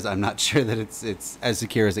because I'm not sure that it's as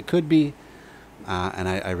secure as it could be, and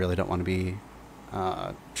I really don't want to be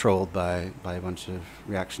trolled by a bunch of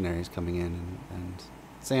reactionaries coming in and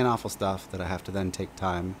saying awful stuff that I have to then take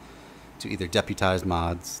time to either deputize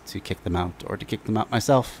mods to kick them out or to kick them out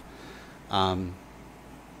myself.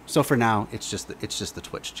 So for now, it's just the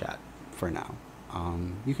Twitch chat for now.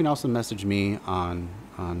 You can also message me on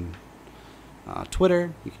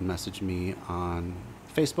Twitter. You can message me on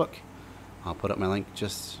Facebook. I'll put up my link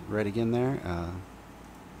just right again there.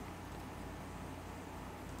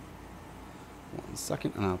 1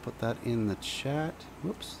 second, and I'll put that in the chat.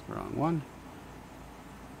 Whoops, wrong one.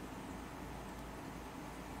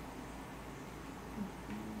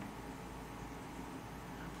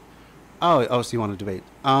 Oh, so you want to debate?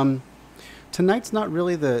 Tonight's not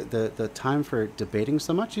really the time for debating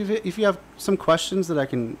so much. If you have some questions that I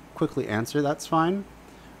can quickly answer, that's fine.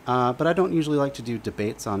 But I don't usually like to do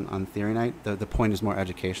debates on Theory Night. The point is more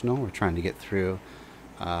educational. We're trying to get through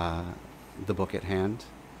the book at hand.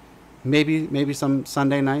 Maybe some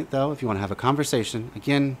Sunday night, though, if you want to have a conversation.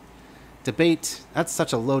 Again, debate, that's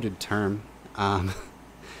such a loaded term.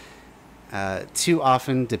 Too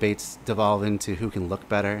often, debates devolve into who can look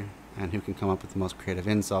better and who can come up with the most creative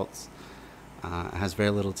insults. It has very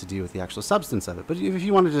little to do with the actual substance of it. But if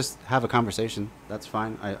you want to just have a conversation, that's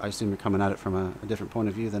fine. I assume you're coming at it from a different point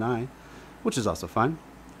of view than I, which is also fine.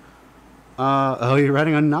 You're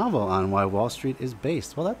writing a novel on why Wall Street is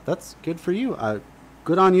based. Well, that's good for you.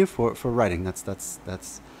 Good on you for writing.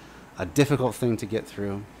 That's a difficult thing to get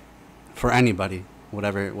through for anybody,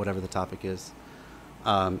 whatever the topic is.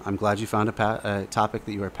 I'm glad you found a topic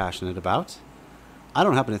that you are passionate about. I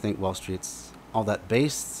don't happen to think Wall Street's all that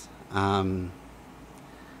based. I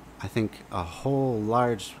think a whole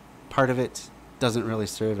large part of it doesn't really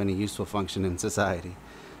serve any useful function in society.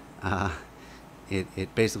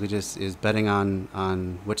 It basically just is betting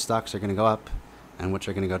on which stocks are going to go up and which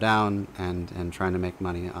are going to go down, and trying to make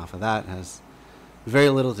money off of that. Has very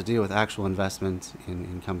little to do with actual investment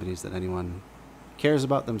in companies that anyone cares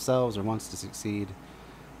about themselves or wants to succeed.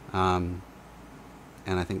 And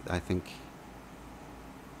I think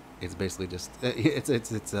it's basically just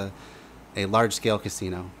it's a large scale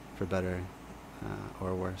casino, for better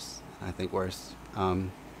or worse. I think worse.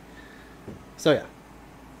 So yeah,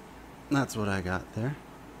 that's what I got there.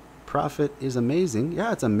 Profit is amazing.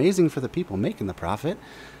 Yeah, it's amazing for the people making the profit.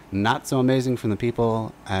 Not so amazing for the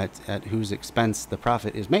people at whose expense the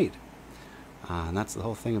profit is made. And that's the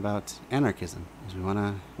whole thing about anarchism. Is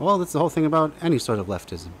that's the whole thing about any sort of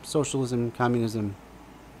leftism. Socialism, communism,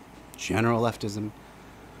 general leftism.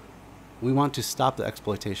 We want to stop the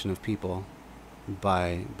exploitation of people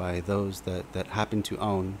by those that happen to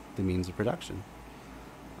own the means of production.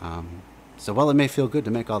 So while it may feel good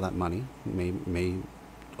to make all that money, it may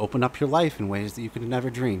open up your life in ways that you could have never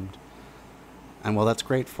dreamed. And while that's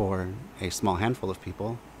great for a small handful of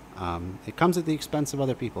people, it comes at the expense of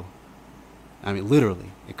other people. I mean,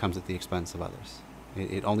 literally, it comes at the expense of others.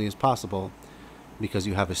 It only is possible because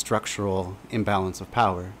you have a structural imbalance of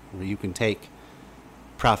power where you can take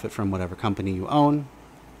profit from whatever company you own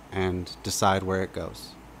and decide where it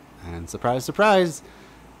goes. And surprise, surprise,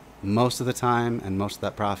 most of the time and most of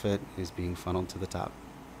that profit is being funneled to the top,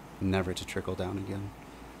 never to trickle down again.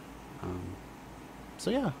 So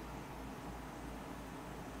yeah.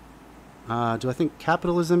 Do I think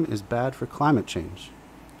capitalism is bad for climate change?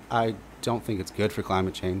 I don't think it's good for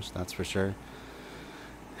climate change, that's for sure.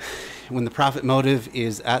 When the profit motive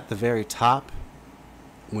is at the very top,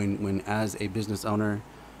 when as a business owner,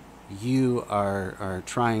 you are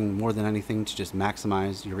trying more than anything to just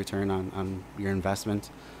maximize your return on your investment,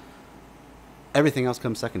 everything else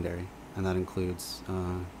comes secondary, and that includes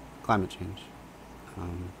climate change.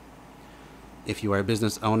 If you are a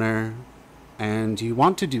business owner and you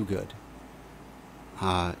want to do good,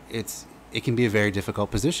 it's it can be a very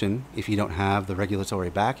difficult position if you don't have the regulatory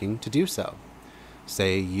backing to do so.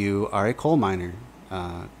 Say you are a coal miner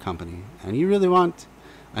company, and you really want,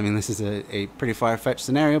 I mean, this is a pretty far-fetched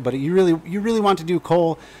scenario, but you really want to do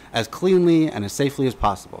coal as cleanly and as safely as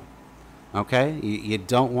possible. Okay? You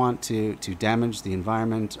don't want to damage the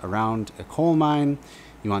environment around a coal mine.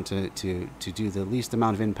 You want to do the least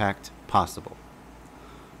amount of impact possible.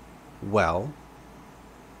 Well,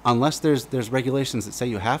 unless there's regulations that say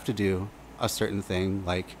you have to do a certain thing,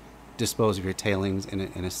 like dispose of your tailings in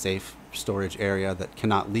a safe storage area that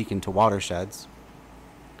cannot leak into watersheds,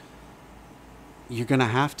 you're going to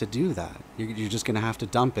have to do that. You're just going to have to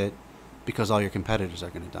dump it because all your competitors are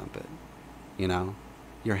going to dump it. You know,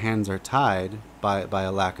 your hands are tied by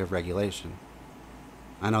a lack of regulation.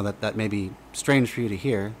 I know that may be strange for you to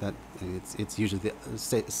hear, that it's usually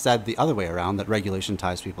said the other way around, that regulation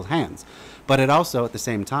ties people's hands. But it also, at the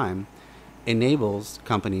same time, enables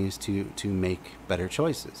companies to make better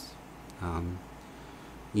choices.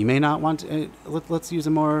 You may not want to, let's use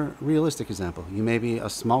a more realistic example. You may be a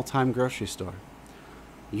small-time grocery store.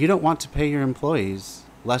 You don't want to pay your employees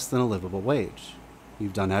less than a livable wage.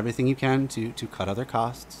 You've done everything you can to cut other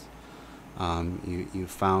costs. You've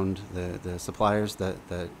found the suppliers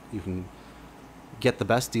that you can get the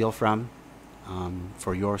best deal from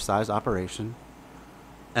for your size operation.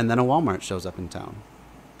 And then a Walmart shows up in town,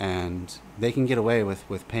 and they can get away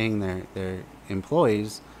with paying their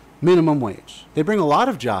employees minimum wage. They bring a lot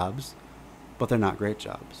of jobs, but they're not great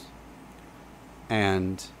jobs.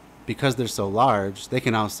 And because they're so large, they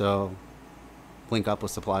can also link up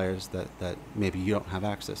with suppliers that maybe you don't have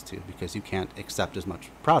access to because you can't accept as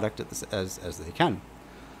much product as they can.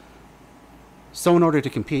 So in order to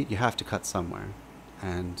compete, you have to cut somewhere.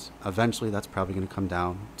 And eventually that's probably going to come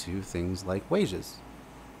down to things like wages.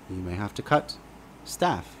 You may have to cut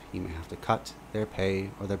staff. You may have to cut their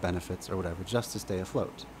pay or their benefits or whatever just to stay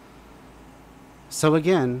afloat. So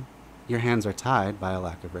again, your hands are tied by a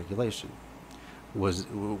lack of regulation.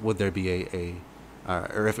 Would there be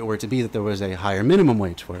or if it were to be that there was a higher minimum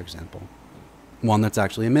wage, for example, one that's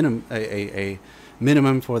actually a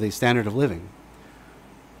minimum for the standard of living,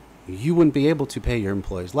 you wouldn't be able to pay your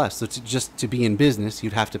employees less. So just to be in business,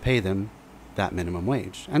 you'd have to pay them that minimum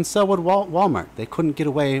wage. And so would Walmart. They couldn't get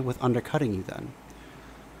away with undercutting you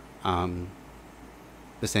then.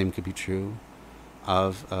 The same could be true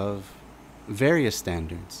of various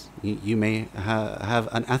standards. You may have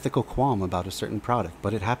an ethical qualm about a certain product,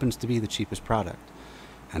 but it happens to be the cheapest product.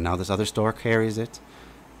 And now this other store carries it,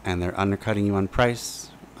 and they're undercutting you on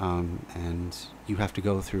price, and you have to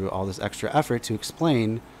go through all this extra effort to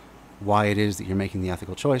explain why it is that you're making the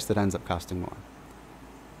ethical choice that ends up costing more.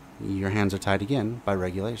 Your hands are tied again by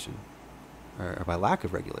regulation, or by lack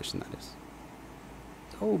of regulation, that is.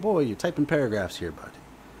 Oh boy, you're typing paragraphs here, bud.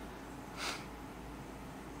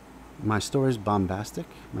 My story's bombastic,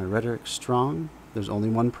 my rhetoric strong. There's only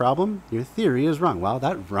one problem. Your theory is wrong. Wow,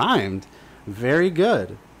 that rhymed. Very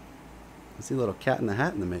good. I see a little cat in the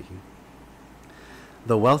hat in the making.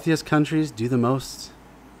 The wealthiest countries do the most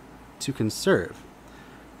to conserve.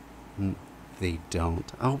 They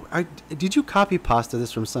don't. Oh, did you copy pasta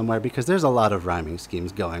this from somewhere? Because there's a lot of rhyming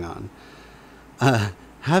schemes going on.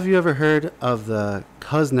 Have you ever heard of the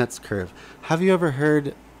Kuznets curve? Have you ever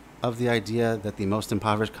heard of the idea that the most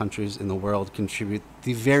impoverished countries in the world contribute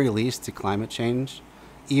the very least to climate change,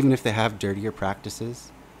 even if they have dirtier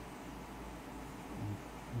practices,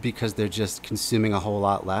 because they're just consuming a whole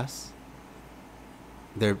lot less?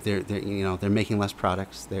 They're making less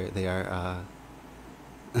products. They are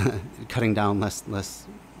cutting down less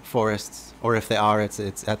forests, or if they are,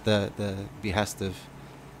 it's at the behest of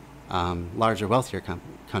larger, wealthier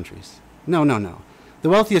countries. No. The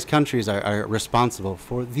wealthiest countries are responsible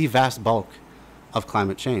for the vast bulk of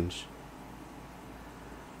climate change.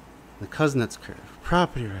 The Kuznets curve,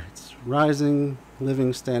 property rights, rising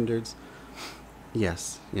living standards.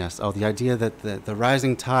 Yes. Oh, the idea that the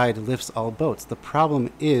rising tide lifts all boats. The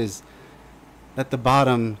problem is that the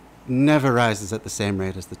bottom never rises at the same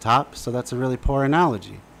rate as the top, so that's a really poor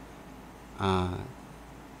analogy.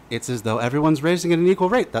 It's as though everyone's raising at an equal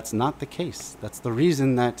rate. That's not the case. That's the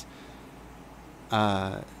reason that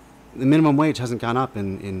the minimum wage hasn't gone up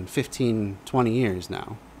in 15, 20 years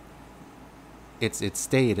now. It's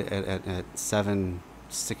stayed at $7.65,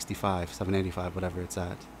 $7.85, whatever it's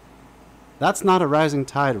at. That's not a rising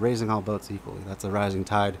tide raising all boats equally. That's a rising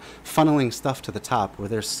tide funneling stuff to the top where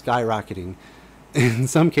they're skyrocketing. In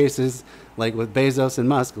some cases, like with Bezos and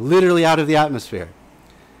Musk, literally out of the atmosphere.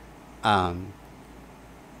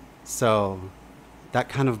 So that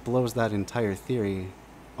kind of blows that entire theory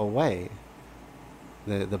away.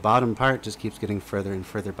 The bottom part just keeps getting further and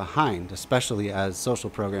further behind, especially as social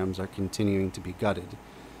programs are continuing to be gutted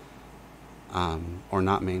or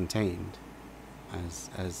not maintained.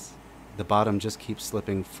 As the bottom just keeps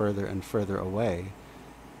slipping further and further away,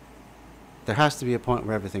 there has to be a point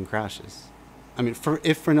where everything crashes. I mean,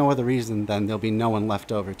 if for no other reason, then there'll be no one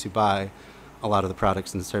left over to buy a lot of the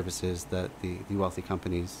products and services that the wealthy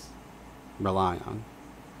companies rely on.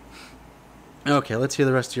 Okay, let's hear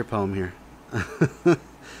the rest of your poem here.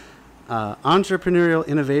 Entrepreneurial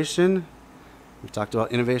innovation. We've talked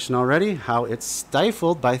about innovation already, how it's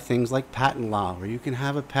stifled by things like patent law, where you can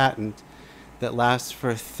have a patent that lasts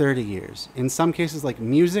for 30 years. In some cases, like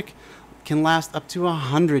music, can last up to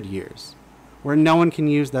 100 years, where no one can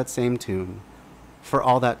use that same tune for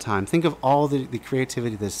all that time. Think of all the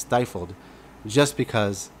creativity that's stifled just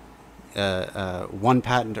because one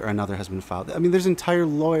patent or another has been filed. I mean, there's entire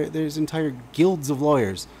guilds of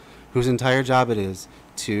lawyers whose entire job it is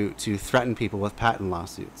to threaten people with patent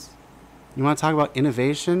lawsuits. You want to talk about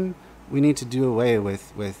innovation? We need to do away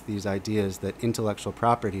with these ideas that intellectual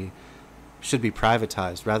property should be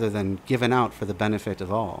privatized rather than given out for the benefit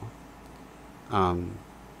of all.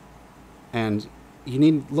 And you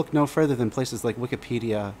need look no further than places like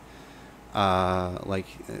Wikipedia, like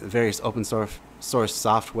various open source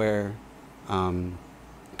software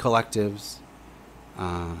collectives,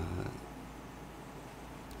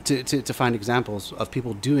 to find examples of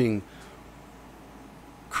people doing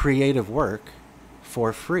creative work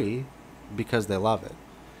for free because they love it.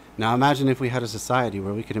 Now imagine if we had a society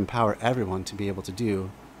where we could empower everyone to be able to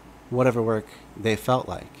do whatever work they felt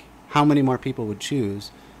like. How many more people would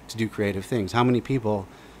choose to do creative things? How many people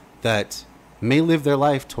that may live their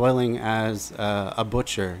life toiling as a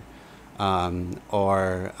butcher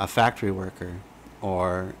or a factory worker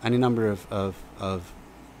or any number of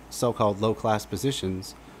so-called low-class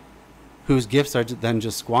positions whose gifts are then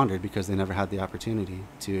just squandered because they never had the opportunity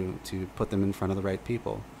to put them in front of the right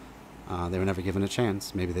people. They were never given a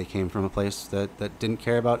chance. Maybe they came from a place that didn't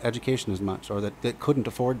care about education as much, or that couldn't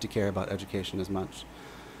afford to care about education as much.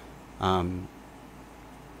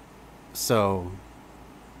 So,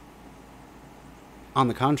 on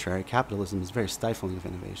the contrary, capitalism is very stifling of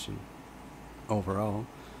innovation overall.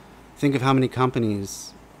 Think of how many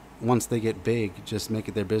companies, once they get big, just make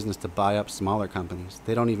it their business to buy up smaller companies.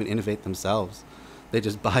 They don't even innovate themselves. They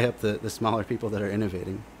just buy up the smaller people that are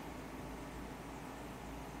innovating.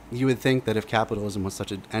 You would think that if capitalism was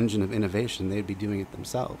such an engine of innovation, they'd be doing it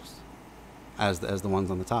themselves as the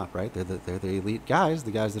ones on the top, right? They're the elite guys,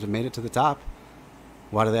 the guys that have made it to the top.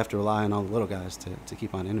 Why do they have to rely on all the little guys to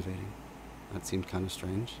keep on innovating? That seemed kind of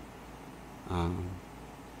strange.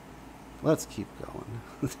 Let's keep going.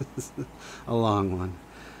 This is a long one.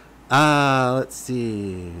 Let's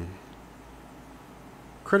see.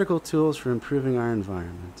 Critical tools for improving our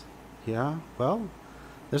environment. Yeah, well,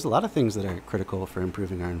 there's a lot of things that are critical for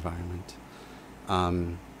improving our environment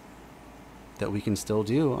that we can still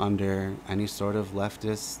do under any sort of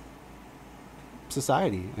leftist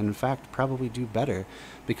society, and in fact probably do better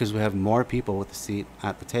because we have more people with a seat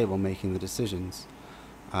at the table making the decisions.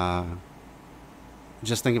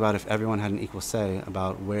 Just think about if everyone had an equal say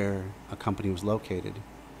about where a company was located.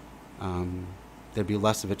 There'd be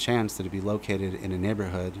less of a chance that it'd be located in a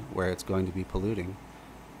neighborhood where it's going to be polluting,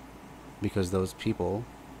 because those people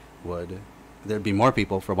there'd be more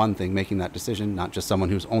people, for one thing, making that decision, not just someone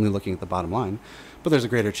who's only looking at the bottom line, but there's a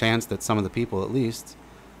greater chance that some of the people, at least,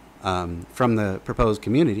 from the proposed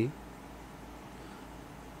community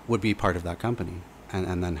would be part of that company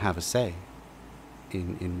and then have a say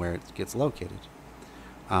in where it gets located.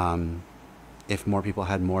 If more people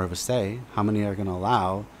had more of a say, how many are going to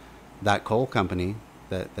allow that coal company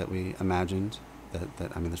that we imagined,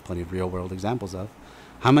 I mean, there's plenty of real world examples of,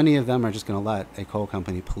 how many of them are just going to let a coal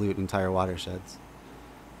company pollute entire watersheds?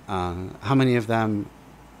 How many of them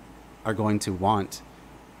are going to want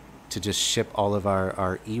to just ship all of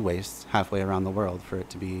our e-waste halfway around the world for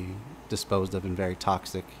it to be disposed of in very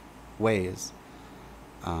toxic ways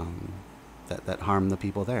that harm the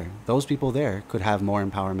people there? Those people there could have more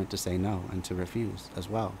empowerment to say no and to refuse as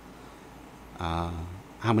well.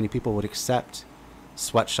 How many people would accept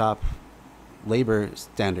sweatshop labor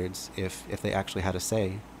standards if they actually had a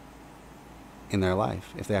say in their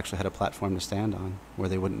life, if they actually had a platform to stand on where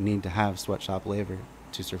they wouldn't need to have sweatshop labor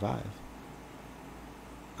to survive?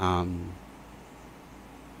 I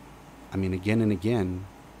mean, again and again,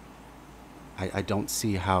 I don't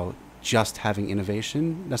see how just having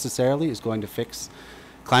innovation necessarily is going to fix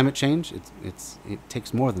climate change. It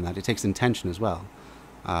takes more than that. It takes intention as well.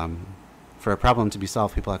 For a problem to be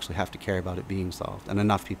solved, people actually have to care about it being solved, and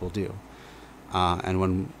enough people do. And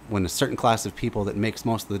when a certain class of people that makes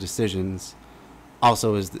most of the decisions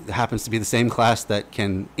also happens to be the same class that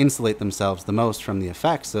can insulate themselves the most from the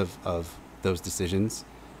effects of those decisions,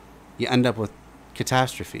 you end up with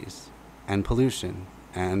catastrophes and pollution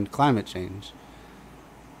and climate change.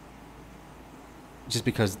 Just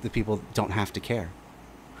because the people don't have to care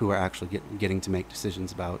who are actually getting to make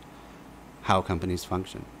decisions about how companies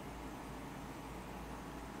function.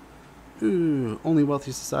 Ooh, only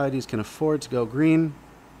wealthy societies can afford to go green.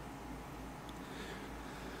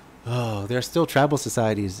 Oh, there are still tribal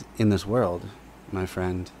societies in this world, my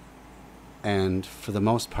friend. And for the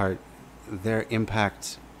most part, their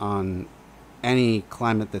impact on any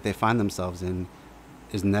climate that they find themselves in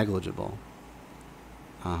is negligible.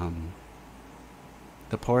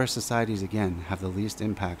 The poorest societies, again, have the least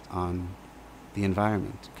impact on the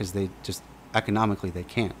environment because they just, economically, they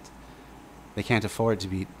can't. They can't afford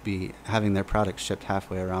to be having their products shipped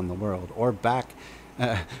halfway around the world or back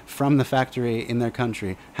from the factory in their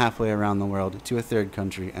country halfway around the world to a third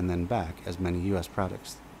country and then back, as many U.S.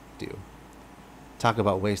 products do. Talk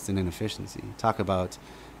about waste and inefficiency. Talk about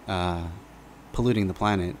polluting the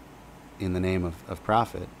planet in the name of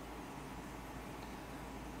profit.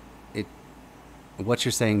 What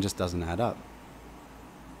you're saying just doesn't add up.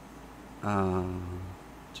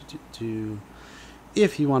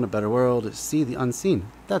 If you want a better world, see the unseen.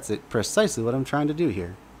 That's it, precisely what I'm trying to do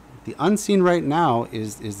here. The unseen right now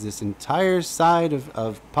is this entire side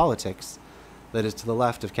of politics that is to the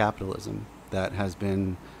left of capitalism, that has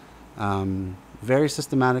been very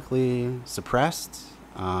systematically suppressed,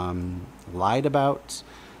 lied about,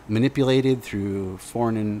 manipulated through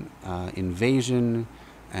foreign invasion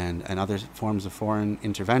and other forms of foreign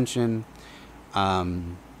intervention,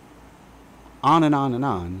 on and on and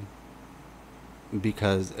on,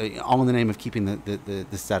 because all in the name of keeping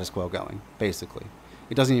the status quo going, basically.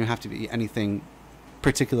 It doesn't even have to be anything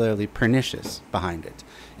particularly pernicious behind it.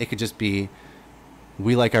 It could just be,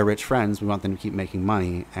 we like our rich friends, we want them to keep making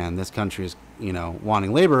money, and this country is,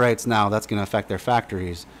 wanting labor rights now, that's going to affect their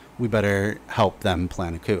factories, we better help them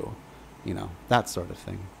plan a coup. That sort of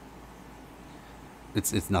thing.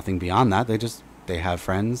 It's nothing beyond that. They have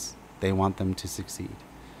friends, they want them to succeed.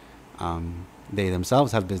 They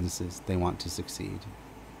themselves have businesses, they want to succeed.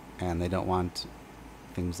 And they don't want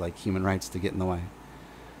things like human rights to get in the way,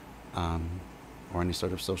 or any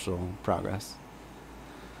sort of social progress.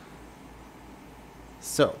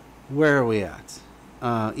 So, where are we at?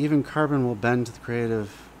 Even carbon will bend to the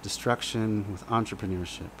creative destruction with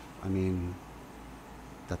entrepreneurship. I mean,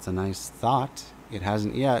 that's a nice thought. It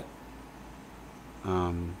hasn't yet.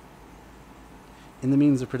 In the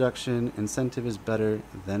means of production, incentive is better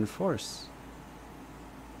than force.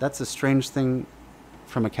 That's a strange thing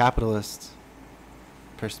from a capitalist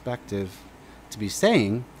perspective to be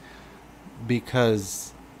saying,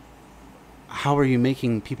 because how are you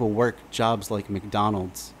making people work jobs like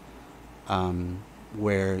McDonald's,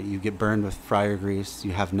 where you get burned with fryer grease,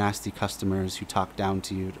 you have nasty customers who talk down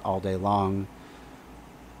to you all day long,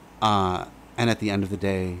 and at the end of the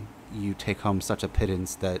day, you take home such a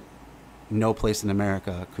pittance that no place in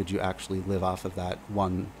America could you actually live off of that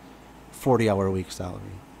one 40-hour-a-week salary.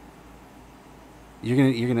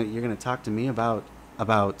 You're gonna talk to me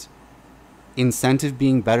about incentive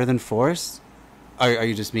being better than force? Are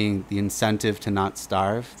you just meaning the incentive to not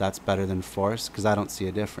starve? That's better than force? Because I don't see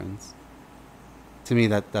a difference. To me,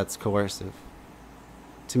 that's coercive.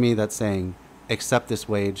 To me, that's saying accept this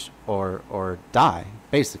wage or die.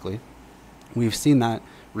 Basically, we've seen that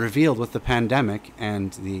revealed with the pandemic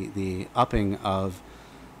and the upping of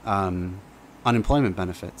unemployment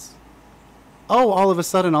benefits. Oh, all of a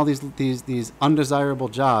sudden, all these undesirable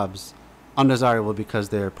jobs, undesirable because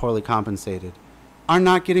they're poorly compensated, are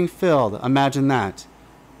not getting filled. Imagine that.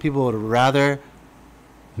 People would rather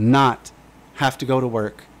not have to go to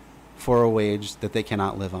work for a wage that they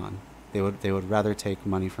cannot live on. They would rather take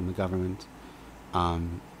money from the government,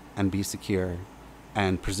 and be secure,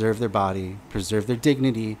 and preserve their body, preserve their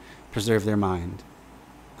dignity, preserve their mind,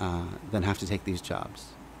 than have to take these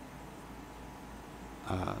jobs.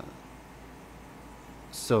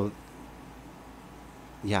 So,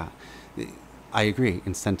 yeah, I agree.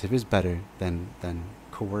 Incentive is better than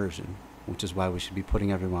coercion, which is why we should be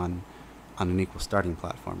putting everyone on an equal starting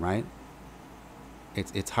platform, right?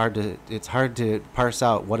 It's hard to parse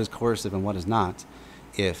out what is coercive and what is not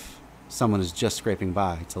if someone is just scraping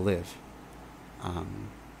by to live.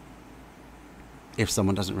 If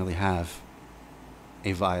someone doesn't really have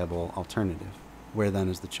a viable alternative, where then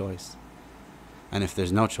is the choice? And if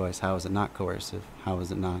there's no choice, how is it not coercive? How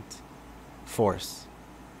is it not force,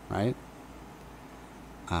 right?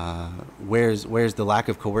 Where's the lack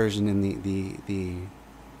of coercion in the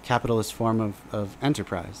capitalist form of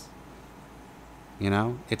enterprise? You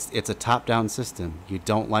know, it's a top-down system. You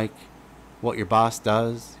don't like what your boss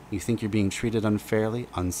does. You think you're being treated unfairly,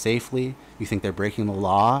 unsafely. You think they're breaking the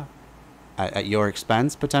law at your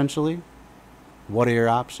expense, potentially. What are your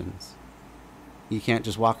options? You can't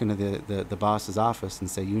just walk into the boss's office and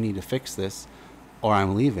say, you need to fix this or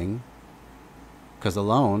I'm leaving. Because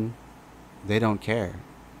alone, they don't care.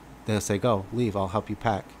 They'll say, go, leave, I'll help you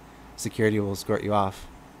pack. Security will escort you off.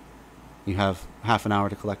 You have half an hour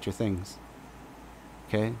to collect your things.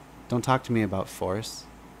 Okay? Don't talk to me about force.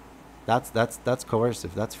 That's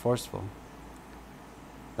coercive. That's forceful.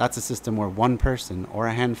 That's a system where one person or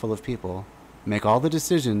a handful of people make all the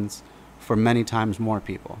decisions for many times more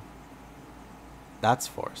people. That's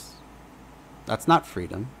force. That's not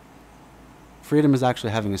freedom. Freedom is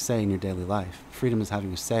actually having a say in your daily life. Freedom is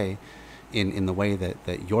having a say in the way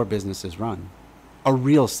that your business is run. A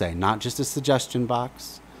real say, not just a suggestion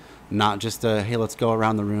box, not just a, hey, let's go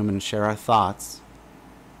around the room and share our thoughts.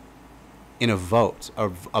 In a vote,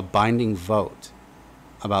 a binding vote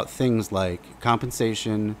about things like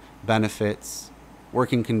compensation, benefits,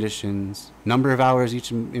 working conditions, number of hours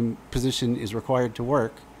each position is required to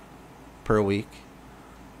work per week,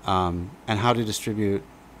 and how to distribute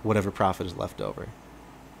whatever profit is left over.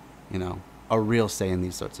 You know, a real say in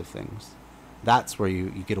these sorts of things. That's where you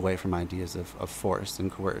get away from ideas of force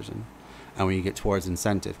and coercion, and when you get towards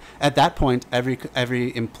incentive. At that point,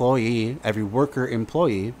 every employee, every worker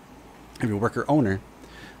employee, every worker owner,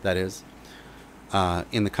 that is,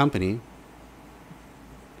 in the company,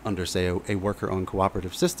 under, say, a worker-owned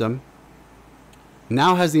cooperative system,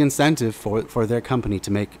 now has the incentive for their company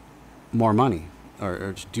to make more money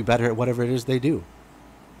or to do better at whatever it is they do,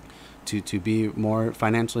 to be more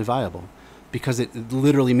financially viable, because it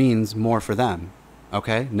literally means more for them.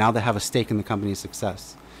 Okay? Now they have a stake in the company's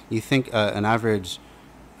success. You think an average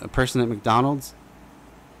person at McDonald's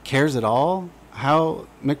cares at all how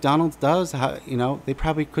McDonald's does? How, you know, they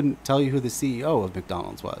probably couldn't tell you who the CEO of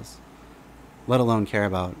McDonald's was, let alone care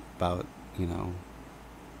about you know,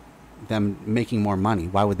 them making more money.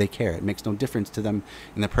 Why would they care? It makes no difference to them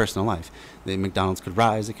in their personal life. The McDonald's could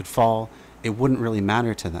rise, it could fall. It wouldn't really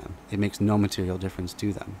matter to them. It makes no material difference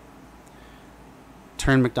to them.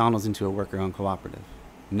 Turn McDonald's into a worker-owned cooperative.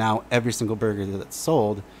 Now every single burger that's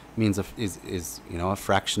sold means is you know, a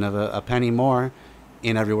fraction of a penny more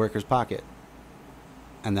in every worker's pocket.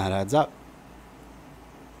 And that adds up.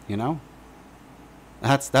 You know?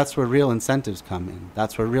 That's where real incentives come in.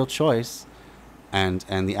 That's where real choice and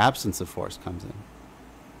the absence of force comes in.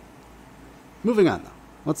 Moving on, though.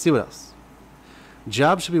 Let's see what else.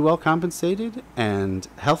 Jobs should be well compensated and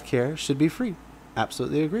healthcare should be free.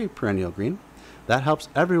 Absolutely agree, Perennial Green. That helps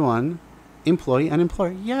everyone, employee and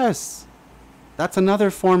employer. Yes! That's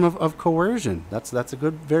another form of coercion. That's a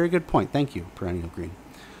very good point. Thank you, Perennial Green.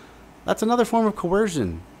 That's another form of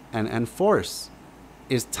coercion and force,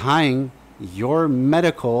 is tying your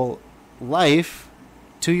medical life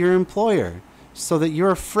to your employer so that you're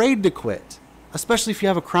afraid to quit, especially if you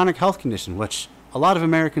have a chronic health condition, which a lot of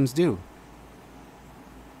Americans do.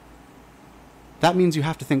 That means you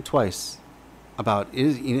have to think twice about,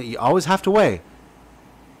 you always have to weigh,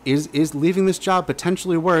 is leaving this job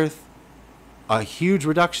potentially worth a huge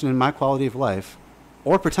reduction in my quality of life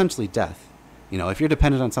or potentially death? You know, if you're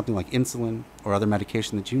dependent on something like insulin or other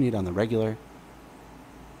medication that you need on the regular,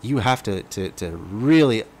 you have to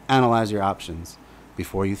really analyze your options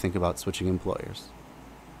before you think about switching employers.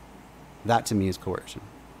 That to me is coercion.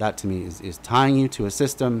 That to me is tying you to a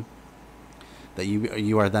system that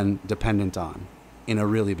you are then dependent on in a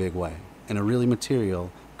really big way, in a really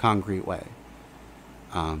material, concrete way.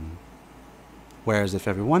 Whereas if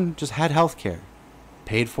everyone just had health care,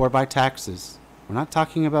 paid for by taxes, we're not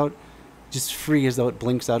talking about just free as though it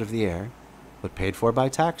blinks out of the air, but paid for by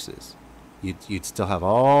taxes. You'd still have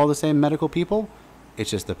all the same medical people. It's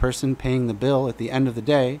just the person paying the bill at the end of the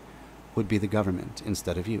day would be the government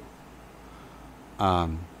instead of you.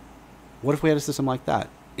 What if we had a system like that?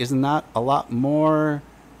 Isn't that a lot more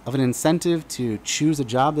of an incentive to choose a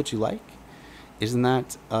job that you like? Isn't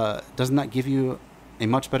that doesn't that give you a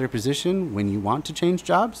much better position when you want to change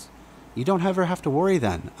jobs? You don't ever have to worry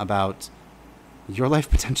then about your life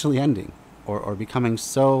potentially ending or becoming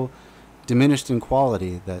so diminished in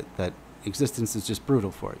quality that existence is just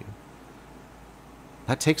brutal for you.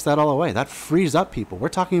 That takes that all away. That frees up people. We're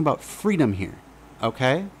talking about freedom here,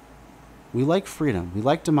 okay? We like freedom. We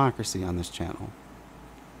like democracy on this channel.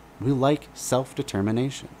 We like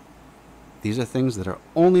self-determination. These are things that are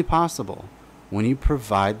only possible when you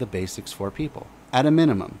provide the basics for people, at a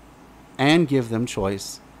minimum, and give them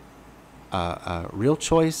choice a real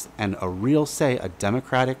choice and a real say, a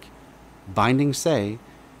democratic, binding say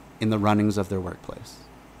in the runnings of their workplace.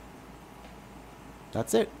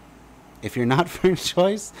 That's it. If you're not for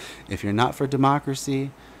choice, if you're not for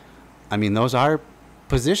democracy, I mean, those are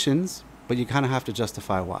positions, but you kind of have to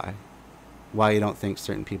justify why you don't think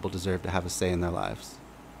certain people deserve to have a say in their lives,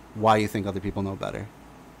 why you think other people know better.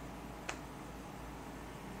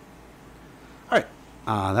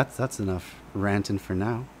 All right, that's enough ranting for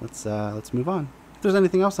now. Let's move on. If there's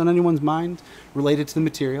anything else on anyone's mind related to the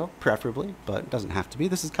material, preferably, but it doesn't have to be.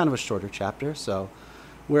 This is kind of a shorter chapter, so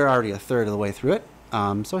we're already a third of the way through it.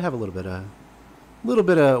 So we have a little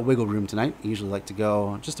bit of wiggle room tonight. I usually like to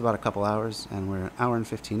go just about a couple hours, and we're an hour and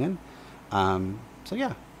 15 in. So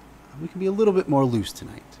yeah, we can be a little bit more loose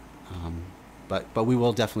tonight. But we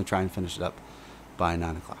will definitely try and finish it up by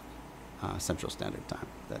 9 o'clock, Central Standard Time,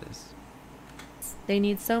 that is. They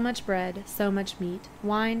need so much bread, so much meat,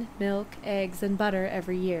 wine, milk, eggs, and butter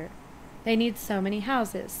every year. They need so many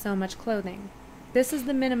houses, so much clothing. This is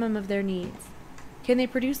the minimum of their needs. Can they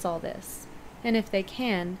produce all this? And if they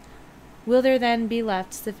can, will there then be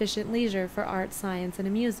left sufficient leisure for art, science, and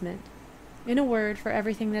amusement? In a word, for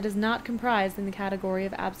everything that is not comprised in the category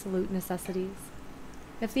of absolute necessities.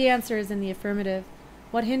 If the answer is in the affirmative,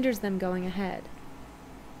 what hinders them going ahead?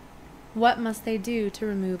 What must they do to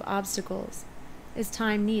remove obstacles? Is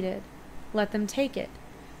time needed? Let them take it.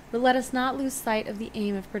 But let us not lose sight of the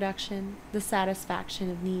aim of production, the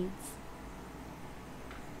satisfaction of needs.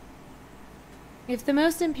 If the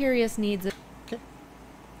most imperious needs of... Okay.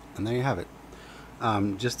 And there you have it.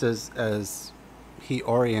 Just as he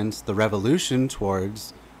orients the revolution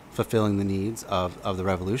towards fulfilling the needs of the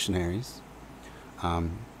revolutionaries,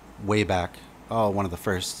 way back, one of the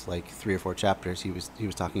first 3 or 4 chapters, he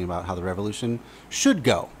was talking about how the revolution should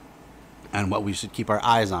go and what we should keep our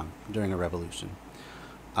eyes on during a revolution.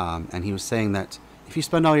 And he was saying that if you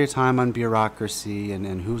spend all your time on bureaucracy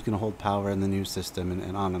and who's going to hold power in the new system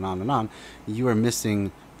and on and on and on, you are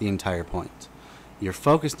missing the entire point. Your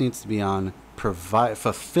focus needs to be on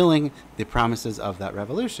fulfilling the promises of that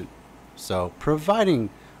revolution. So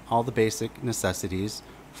providing all the basic necessities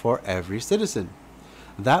for every citizen.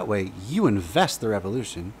 That way you invest the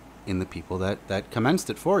revolution in the people that commenced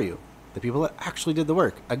it for you, the people that actually did the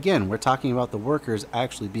work. Again, we're talking about the workers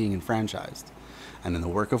actually being enfranchised. And in the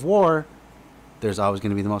work of war, there's always going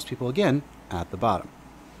to be the most people, again, at the bottom.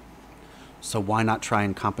 So why not try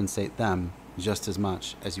and compensate them just as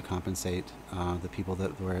much as you compensate the people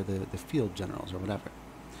that were the field generals or whatever?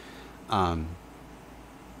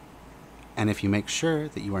 And if you make sure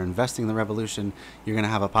that you are investing in the revolution, you're going to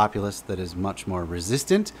have a populace that is much more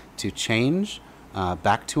resistant to change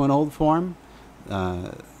back to an old form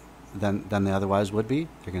than they otherwise would be.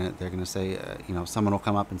 They're gonna say, someone will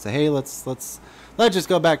come up and say, hey, let's just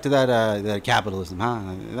go back to that capitalism,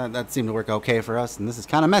 huh? That seemed to work okay for us, and this is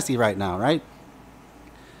kind of messy right now, right?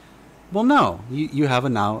 Well, no, you have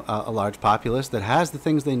now a large populace that has the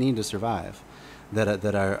things they need to survive,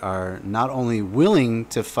 that are not only willing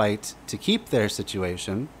to fight to keep their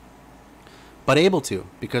situation, but able to,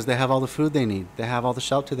 because they have all the food they need, they have all the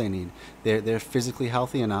shelter they need, they're physically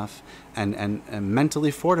healthy enough and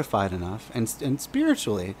mentally fortified enough and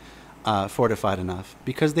spiritually fortified enough,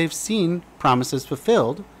 because they've seen promises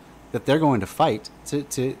fulfilled that they're going to fight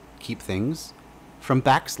to keep things from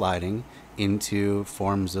backsliding into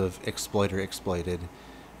forms of exploiter-exploited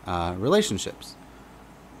relationships.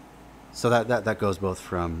 So that goes both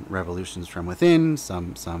from revolutions from within,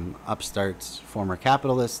 some upstarts, former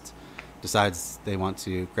capitalists, decides they want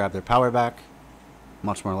to grab their power back,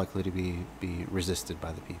 much more likely to be resisted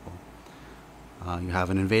by the people. You have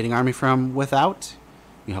an invading army from without.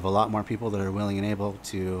 You have a lot more people that are willing and able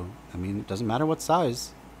to, it doesn't matter what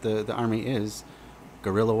size the army is,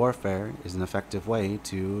 guerrilla warfare is an effective way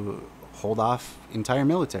to hold off entire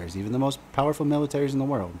militaries, even the most powerful militaries in the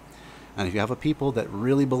world. And if you have a people that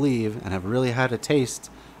really believe and have really had a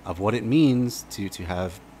taste of what it means to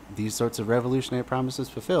have these sorts of revolutionary promises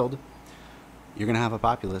fulfilled, you're going to have a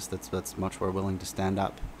populace that's much more willing to stand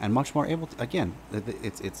up and much more able to, again,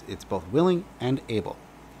 it's both willing and able.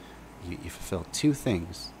 You fulfill 2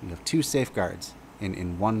 things. You have 2 safeguards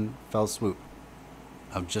in one fell swoop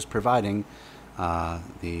of just providing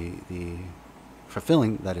the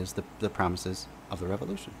fulfilling, that is, the promises of the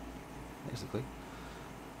revolution, basically.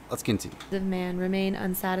 Let's continue. Of man remain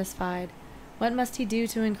unsatisfied. What must he do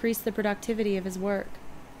to increase the productivity of his work?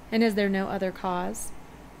 And is there no other cause?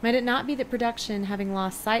 Might it not be that production, having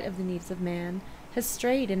lost sight of the needs of man, has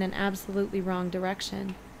strayed in an absolutely wrong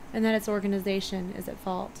direction, and that its organization is at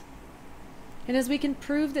fault? And as we can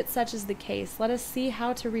prove that such is the case, let us see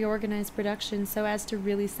how to reorganize production so as to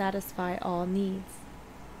really satisfy all needs.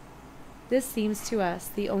 This seems to us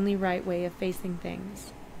the only right way of facing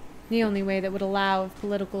things, the only way that would allow of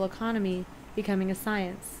political economy becoming a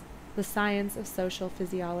science, the science of social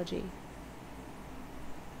physiology.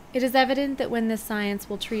 It is evident that when this science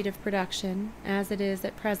will treat of production, as it is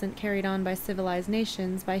at present carried on by civilized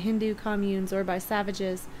nations, by Hindu communes, or by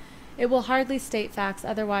savages, it will hardly state facts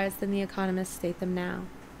otherwise than the economists state them now.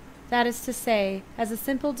 That is to say, as a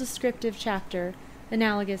simple descriptive chapter,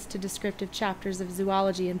 analogous to descriptive chapters of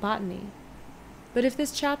zoology and botany. But if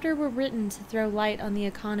this chapter were written to throw light on the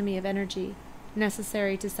economy of energy,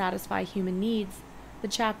 necessary to satisfy human needs, the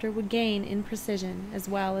chapter would gain in precision as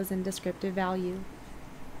well as in descriptive value.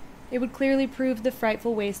 It would clearly prove the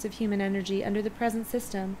frightful waste of human energy under the present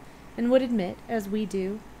system, and would admit, as we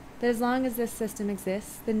do, that as long as this system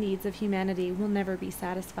exists, the needs of humanity will never be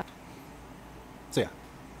satisfied. So yeah,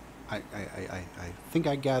 I think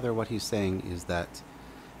I gather what he's saying is that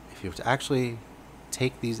if you were to actually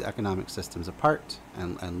take these economic systems apart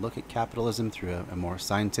and look at capitalism through a more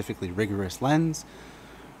scientifically rigorous lens,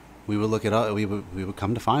 we would look at all, we would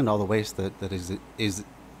come to find all the waste that is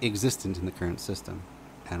existent in the current system,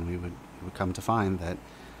 and we would come to find that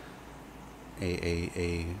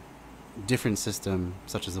a different system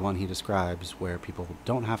such as the one he describes, where people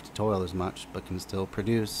don't have to toil as much but can still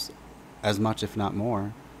produce as much if not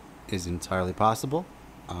more, is entirely possible,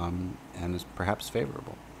 and is perhaps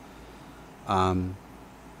favorable.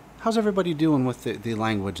 How's everybody doing with the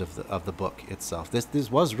language of the book itself?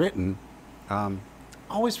 This was written.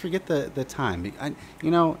 Always forget the time.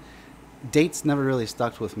 Dates never really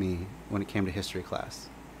stuck with me when it came to history class.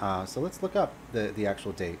 So let's look up the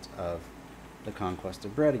actual date of the Conquest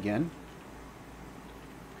of Bread again.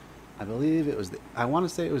 I believe it was I want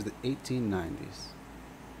to say it was the 1890s.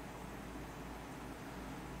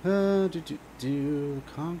 The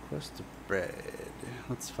Conquest of Bread.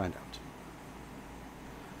 Let's find out.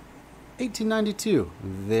 1892.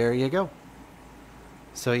 There you go.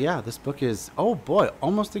 So yeah, this book is, oh boy,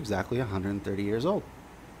 almost exactly 130 years old.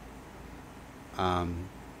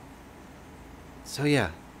 So yeah,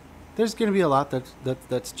 there's going to be a lot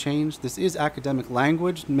that's changed. This is academic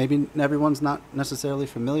language. Maybe everyone's not necessarily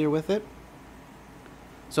familiar with it.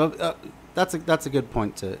 So that's a good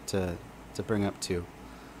point to bring up too.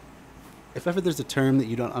 If ever there's a term that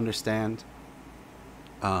you don't understand,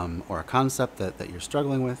 or a concept that you're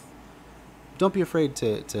struggling with, don't be afraid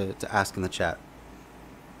to ask in the chat.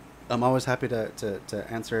 I'm always happy to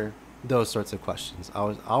answer those sorts of questions.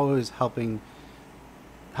 Always helping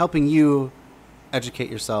you educate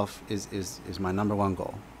yourself is my number one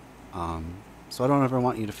goal. So I don't ever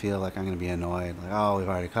want you to feel like I'm going to be annoyed, like, oh, we've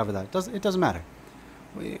already covered that. It doesn't matter.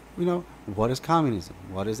 What is communism?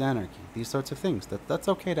 What is anarchy? These sorts of things. That's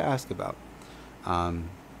okay to ask about.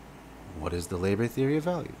 What is the labor theory of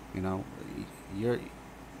value?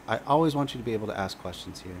 I always want you to be able to ask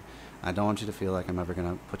questions here. I don't want you to feel like I'm ever going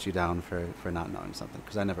to put you down for not knowing something,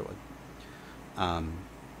 because I never would. On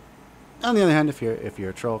the other hand, if you're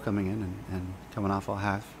a troll coming in and coming off all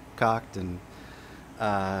half-cocked and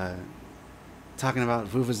talking about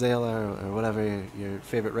Vuvuzela or whatever your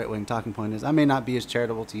favorite right-wing talking point is, I may not be as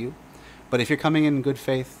charitable to you. But if you're coming in good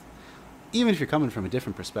faith, even if you're coming from a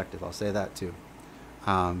different perspective, I'll say that too.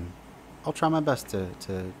 I'll try my best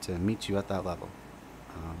to meet you at that level.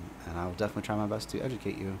 And I'll definitely try my best to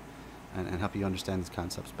educate you and help you understand these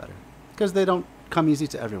concepts better. Because they don't come easy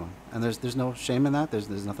to everyone. And there's no shame in that.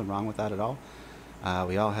 There's nothing wrong with that at all.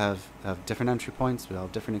 We all have different entry points. We all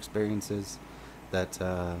have different experiences that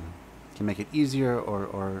can make it easier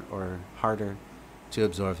or harder to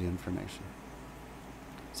absorb the information.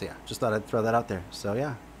 So yeah, just thought I'd throw that out there. So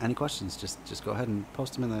yeah, any questions, just go ahead and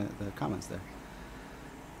post them in the comments there.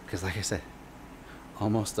 Because like I said,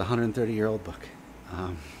 almost 130-year-old book.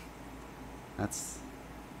 That's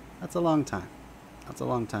a long time. That's a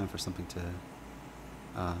long time for something to...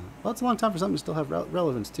 it's a long time for something to still have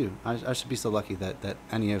relevance too. I should be so lucky that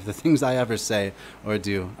any of the things I ever say or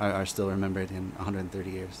do are still remembered in 130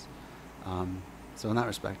 years. So in that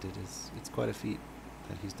respect, it's quite a feat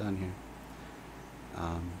that he's done here.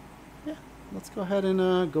 Yeah, let's go ahead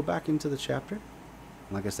and go back into the chapter.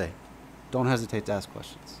 Like I say, don't hesitate to ask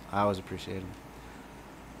questions. I always appreciate them.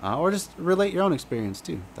 Or just relate your own experience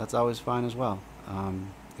too. That's always fine as well.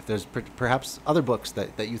 If there's perhaps other books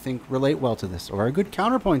that you think relate well to this, or a good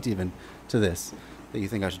counterpoint even to this, that you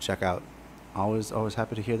think I should check out, always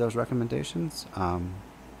happy to hear those recommendations.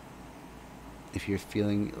 If you're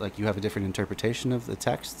feeling like you have a different interpretation of the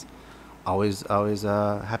text, always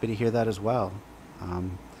happy to hear that as well.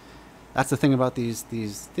 that's the thing about these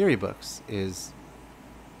theory books is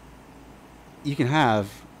you can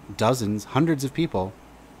have dozens, hundreds of people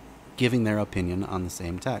giving their opinion on the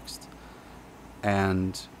same text.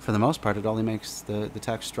 And for the most part, it only makes the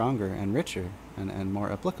text stronger and richer and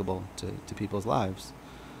more applicable to people's lives.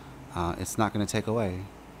 It's not going to take away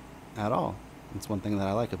at all. It's one thing that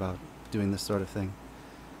I like about doing this sort of thing.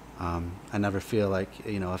 I never feel like,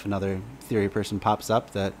 if another theory person pops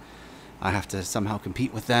up that I have to somehow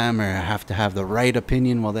compete with them or I have to have the right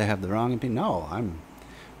opinion while they have the wrong opinion. No, I'm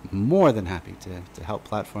more than happy to help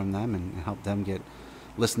platform them and help them get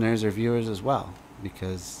listeners or viewers as well,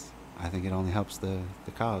 because I think it only helps the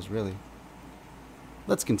cause, really.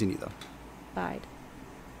 Let's continue, though. Bide.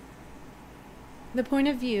 The point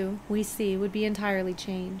of view we see would be entirely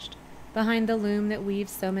changed. Behind the loom that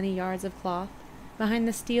weaves so many yards of cloth, behind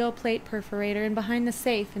the steel plate perforator, and behind the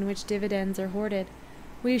safe in which dividends are hoarded,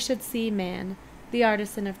 we should see man, the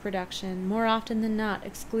artisan of production, more often than not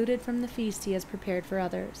excluded from the feast he has prepared for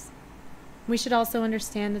others. We should also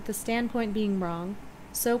understand that the standpoint being wrong,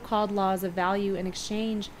 so-called laws of value and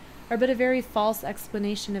exchange are but a very false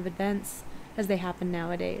explanation of events as they happen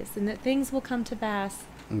nowadays, and that things will come to pass.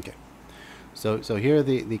 Okay. So here are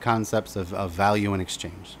the concepts of value and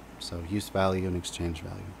exchange. So use value and exchange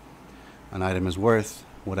value. An item is worth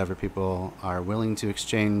whatever people are willing to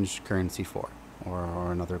exchange currency for,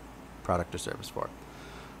 or another product or service for.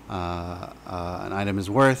 An item is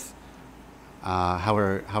worth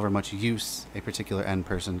however much use a particular end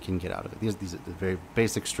person can get out of it. These are the very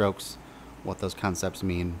basic strokes, what those concepts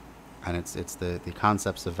mean, and it's the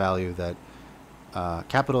concepts of value that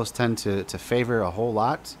capitalists tend to favor a whole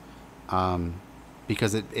lot,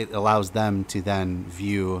 because it allows them to then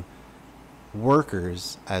view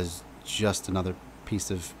workers as just another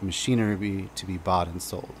piece of machinery to be bought and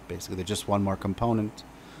sold. Basically, they're just one more component.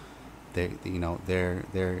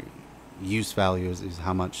 Their use value is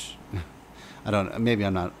how much. Maybe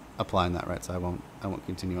I'm not applying that right, so I won't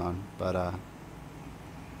continue on. But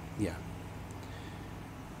yeah.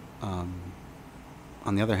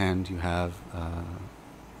 On the other hand, you have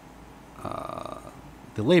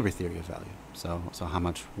the labor theory of value. So how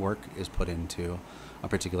much work is put into a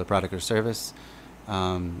particular product or service,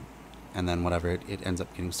 and then whatever it ends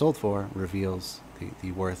up getting sold for reveals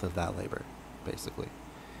the worth of that labor, basically.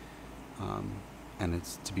 And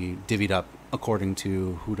it's to be divvied up according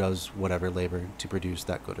to who does whatever labor to produce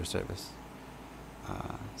that good or service.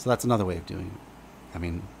 So that's another way of doing it. I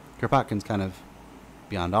mean, Kropotkin's kind of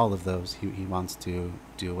beyond all of those. He wants to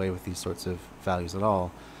do away with these sorts of values at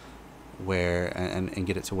all, and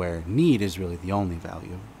get it to where need is really the only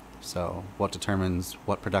value. So what determines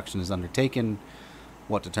what production is undertaken,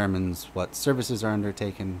 what determines what services are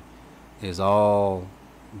undertaken, is all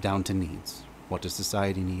down to needs. What does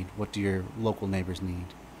society need? What do your local neighbors need?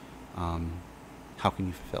 How can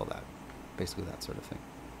you fulfill that? Basically that sort of thing.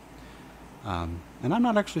 And I'm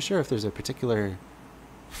not actually sure if there's a particular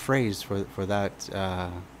phrase for that,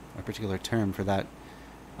 a particular term for that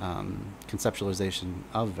conceptualization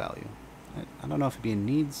of value. I don't know if it'd be a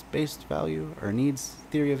needs-based value or needs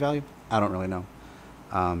theory of value. I don't really know.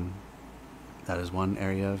 That is one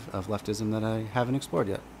area of leftism that I haven't explored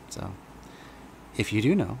yet. So if you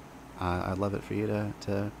do know, I'd love it for you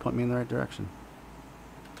to point me in the right direction.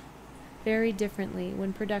 Very differently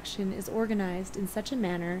when production is organized in such a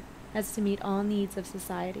manner as to meet all needs of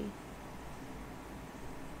society.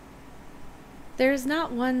 There is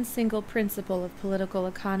not one single principle of political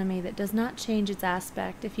economy that does not change its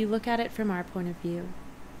aspect if you look at it from our point of view.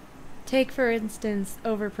 Take, for instance,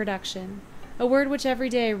 overproduction, a word which every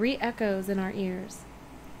day re-echoes in our ears.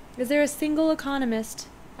 Is there a single economist,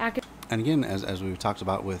 and again, as we've talked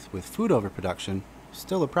about with food overproduction,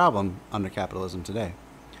 still a problem under capitalism today.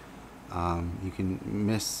 You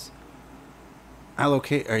can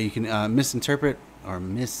misallocate, or you can misinterpret or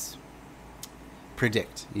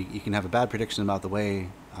predict. You can have a bad prediction about the way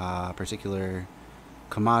a particular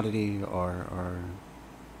commodity or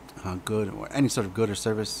good, or any sort of good or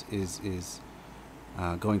service is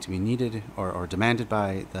going to be needed or demanded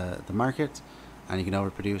by the market, and you can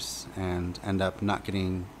overproduce and end up not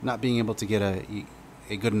being able to get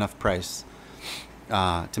a good enough price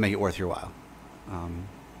to make it worth your while.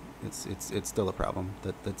 It's still a problem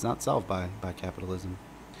that's not solved by capitalism.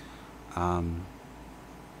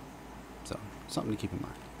 So something to keep in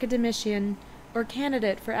mind. Academician or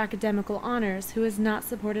candidate for academical honors who has not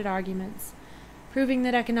supported arguments, proving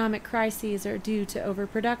that economic crises are due to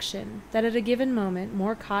overproduction, that at a given moment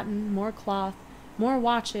more cotton, more cloth, more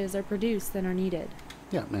watches are produced than are needed.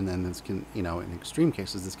 Yeah, and then this can, in extreme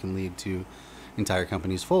cases, this can lead to entire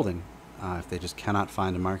companies folding if they just cannot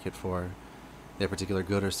find a market for their particular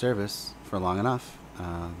good or service for long enough,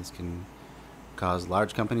 this can cause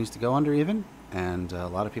large companies to go under even, and a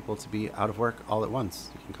lot of people to be out of work all at once.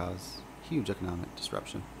 It can cause huge economic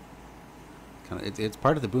disruption. It's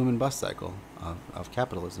part of the boom and bust cycle of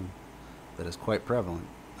capitalism that is quite prevalent,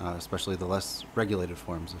 especially the less regulated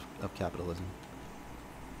forms of capitalism.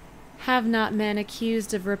 Have not men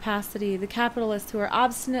accused of rapacity the capitalists who are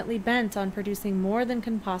obstinately bent on producing more than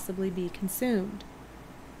can possibly be consumed?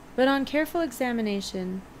 But on careful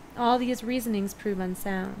examination, all these reasonings prove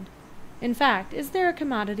unsound. In fact, is there a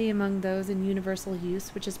commodity among those in universal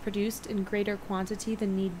use which is produced in greater quantity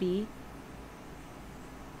than need be?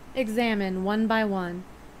 Examine, one by one,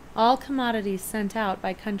 all commodities sent out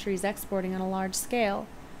by countries exporting on a large scale,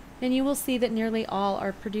 and you will see that nearly all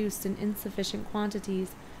are produced in insufficient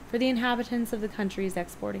quantities for the inhabitants of the countries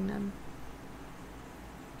exporting them.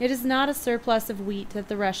 It is not a surplus of wheat that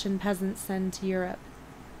the Russian peasants send to Europe.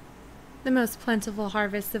 The most plentiful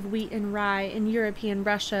harvests of wheat and rye in European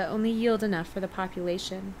Russia only yield enough for the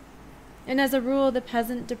population. And as a rule, the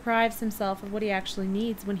peasant deprives himself of what he actually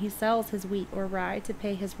needs when he sells his wheat or rye to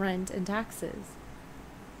pay his rent and taxes.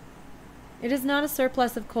 It is not a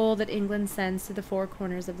surplus of coal that England sends to the four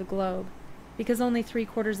corners of the globe, because only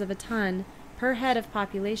 3/4 of a ton per head of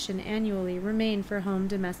population annually remain for home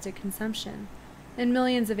domestic consumption, and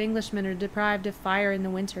millions of Englishmen are deprived of fire in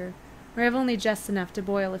the winter, or have only just enough to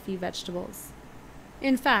boil a few vegetables.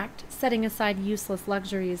 In fact, setting aside useless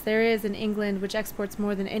luxuries, there is in England, which exports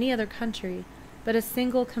more than any other country, but a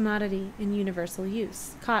single commodity in universal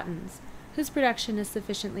use, cottons, whose production is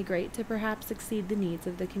sufficiently great to perhaps exceed the needs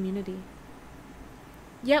of the community.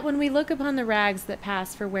 Yet when we look upon the rags that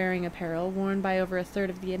pass for wearing apparel, worn by over 1/3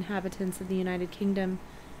 of the inhabitants of the United Kingdom,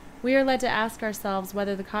 we are led to ask ourselves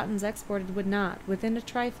whether the cottons exported would not, within a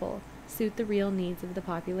trifle, suit the real needs of the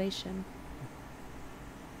population.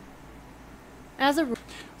 As a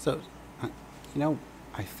So,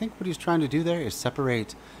 I think what he's trying to do there is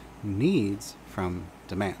separate needs from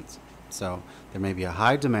demands. So there may be a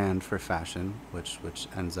high demand for fashion, which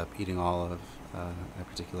ends up eating all of a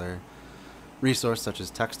particular resource, such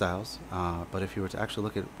as textiles. But if you were to actually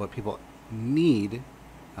look at what people need,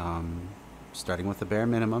 starting with the bare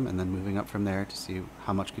minimum and then moving up from there to see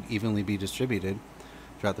how much could evenly be distributed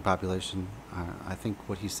throughout the population, I think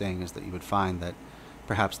what he's saying is that you would find that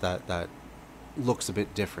perhaps that looks a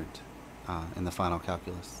bit different in the final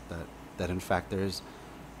calculus, that in fact there's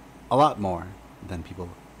a lot more than people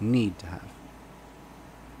need to have.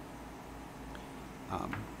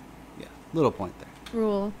 Little point there.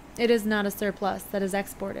 rule, it is not a surplus that is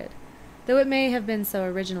exported, though it may have been so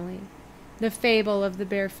originally. The fable of the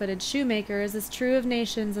barefooted shoemaker is as true of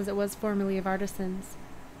nations as it was formerly of artisans.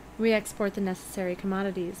 We export the necessary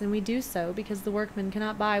commodities, and we do so because the workmen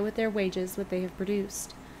cannot buy with their wages what they have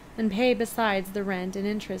produced, and pay besides the rent and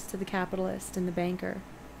interest to the capitalist and the banker.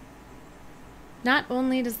 Not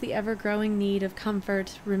only does the ever-growing need of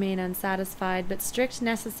comfort remain unsatisfied, but strict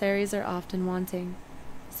necessaries are often wanting.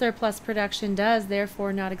 Surplus production does,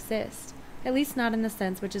 therefore, not exist, at least not in the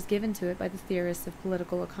sense which is given to it by the theorists of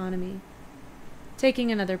political economy.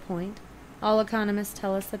 Taking another point, all economists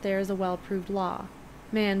tell us that there is a well-proved law.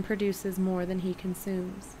 Man produces more than he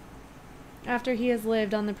consumes. After he has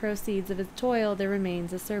lived on the proceeds of his toil, there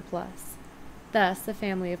remains a surplus. Thus, a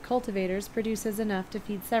family of cultivators produces enough to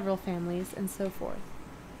feed several families, and so forth.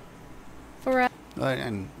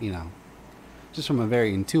 And, just from a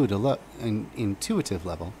very intuitive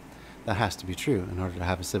level, that has to be true. In order to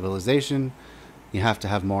have a civilization, you have to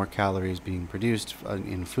have more calories being produced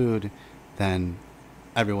in food than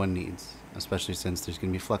everyone needs, especially since there's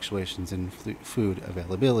going to be fluctuations in food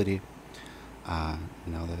availability.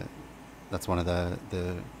 That's one of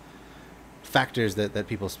the factors that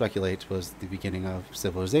people speculate was the beginning of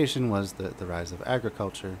civilization, was the rise of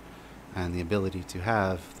agriculture and the ability to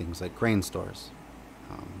have things like grain stores.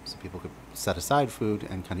 So people could set aside food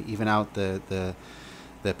and kind of even out the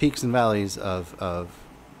peaks and valleys of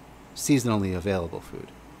seasonally available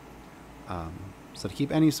food. So to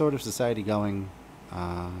keep any sort of society going,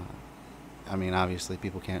 obviously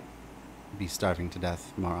people can't be starving to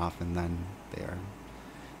death more often than they are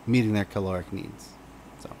meeting their caloric needs.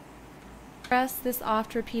 For us, this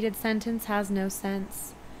oft-repeated sentence has no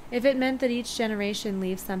sense. If it meant that each generation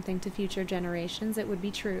leaves something to future generations, it would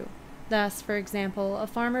be true. Thus, for example, a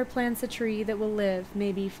farmer plants a tree that will live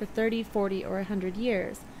maybe for 30, 40, or 100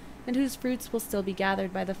 years, and whose fruits will still be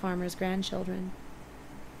gathered by the farmer's grandchildren.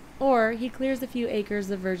 Or he clears a few acres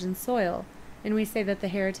of virgin soil, and we say that the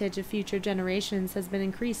heritage of future generations has been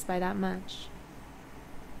increased by that much.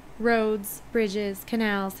 Roads, bridges,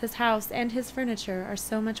 canals, his house, and his furniture are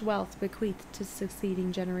so much wealth bequeathed to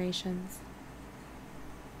succeeding generations.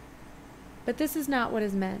 But this is not what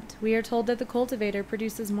is meant. We are told that the cultivator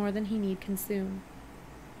produces more than he need consume.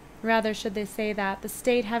 Rather should they say that, the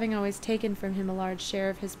state having always taken from him a large share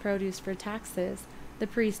of his produce for taxes, the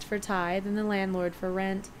priest for tithe, and the landlord for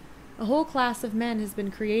rent, a whole class of men has been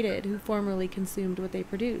created who formerly consumed what they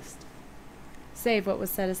produced, save what was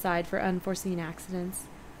set aside for unforeseen accidents,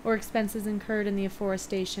 or expenses incurred in the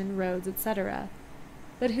afforestation, roads, etc.,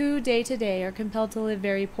 but who day to day are compelled to live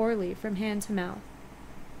very poorly from hand to mouth,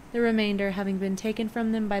 the remainder having been taken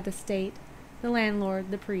from them by the state, the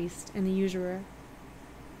landlord, the priest, and the usurer.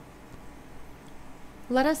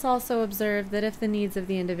 Let us also observe that if the needs of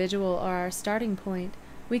the individual are our starting point,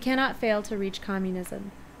 we cannot fail to reach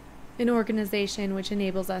communism, an organization which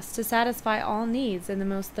enables us to satisfy all needs in the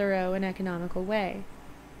most thorough and economical way,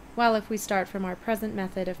 while if we start from our present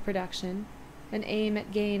method of production, and aim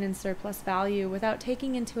at gain and surplus value without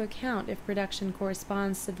taking into account if production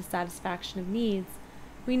corresponds to the satisfaction of needs,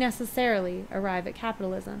 we necessarily arrive at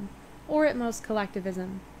capitalism, or at most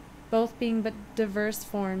collectivism, both being but diverse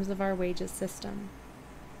forms of our wages system.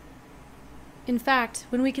 In fact,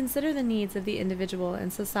 when we consider the needs of the individual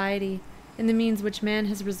and society, and the means which man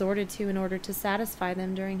has resorted to in order to satisfy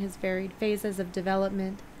them during his varied phases of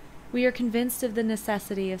development, we are convinced of the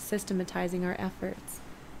necessity of systematizing our efforts,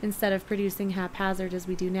 instead of producing haphazard as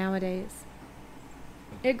we do nowadays.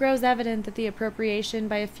 It grows evident that the appropriation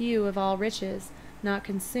by a few of all riches, not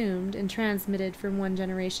consumed and transmitted from one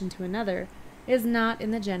generation to another, is not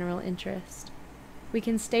in the general interest. We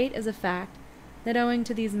can state as a fact that owing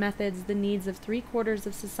to these methods the needs of 3/4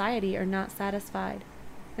 of society are not satisfied,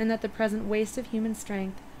 and that the present waste of human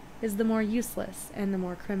strength is the more useless and the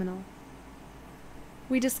more criminal.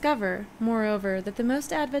 We discover, moreover, that the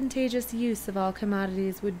most advantageous use of all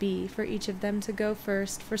commodities would be for each of them to go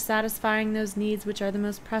first for satisfying those needs which are the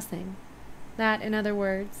most pressing, that, in other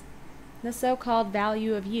words, the so-called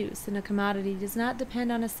value of use in a commodity does not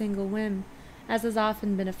depend on a single whim, as has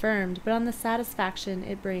often been affirmed, but on the satisfaction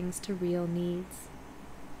it brings to real needs.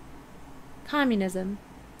 Communism,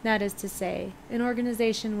 that is to say, an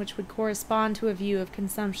organization which would correspond to a view of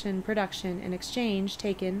consumption, production, and exchange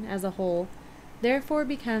taken as a whole, therefore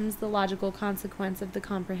becomes the logical consequence of the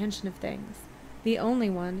comprehension of things, the only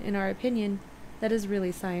one, in our opinion, that is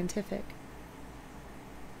really scientific.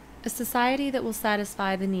 A society that will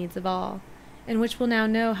satisfy the needs of all, and which will now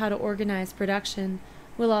know how to organize production,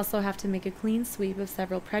 will also have to make a clean sweep of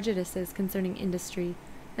several prejudices concerning industry,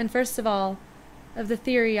 and first of all, of the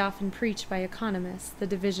theory often preached by economists, the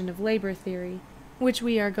division of labor theory, which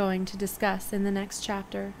we are going to discuss in the next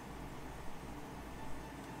chapter.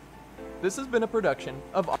 This has been a production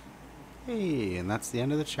of... Hey, and that's the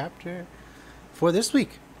end of the chapter for this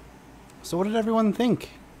week. So what did everyone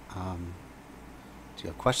think? Do you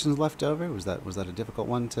have questions left over? Was that a difficult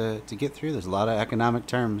one to get through? There's a lot of economic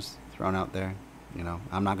terms thrown out there. You know,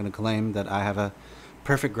 I'm not going to claim that I have a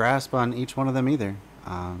perfect grasp on each one of them either,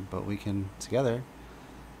 but we can together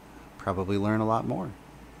probably learn a lot more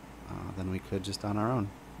than we could just on our own.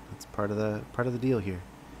 That's part of the deal here.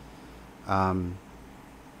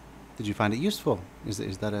 Did you find it useful?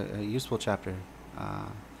 Is that a useful chapter?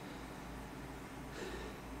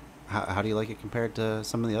 How do you like it compared to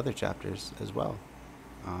some of the other chapters as well?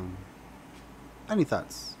 Any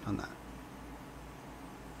thoughts on that?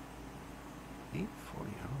 8:40.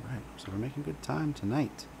 All right. So we're making good time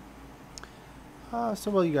tonight.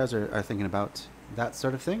 So while you guys are thinking about that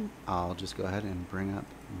sort of thing, I'll just go ahead and bring up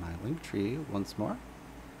my link tree once more.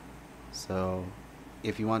 So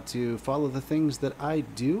if you want to follow the things that I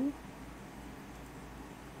do,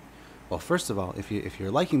 well, first of all, if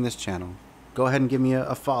you're liking this channel, go ahead and give me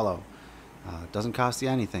a follow. It doesn't cost you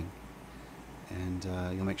anything. And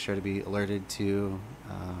you'll make sure to be alerted to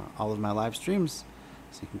all of my live streams,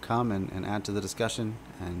 so you can come and add to the discussion,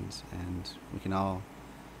 and we can all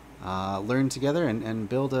learn together and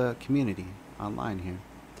build a community online here.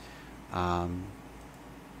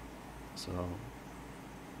 So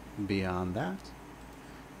beyond that,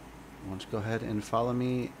 why don't you go ahead and follow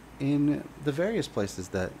me in the various places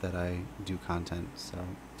that I do content. So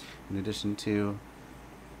in addition to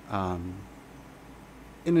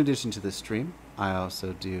this stream, I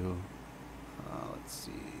also do, let's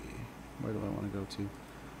see, where do I want to go to?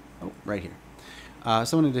 Oh, right here.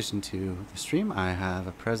 So in addition to the stream, I have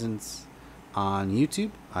a presence on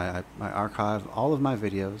YouTube. I archive all of my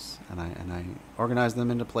videos, and I organize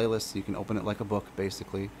them into playlists so you can open it like a book,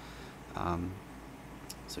 basically.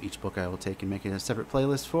 So each book I will take and make it a separate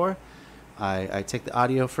playlist for. I take the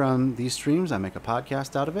audio from these streams, I make a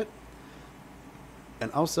podcast out of it.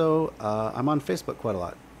 And also, I'm on Facebook quite a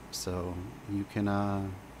lot, so you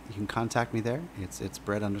can contact me there. It's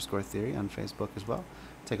bread_theory on Facebook as well.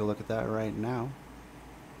 take a look at that right now.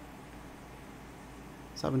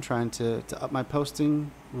 So I've been trying to up my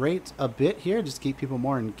posting rate a bit here, just to keep people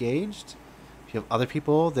more engaged. If you have other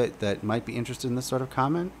people that might be interested in this sort of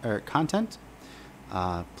comment or content,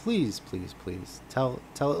 please tell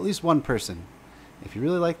at least one person. If you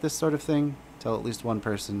really like this sort of thing, tell at least one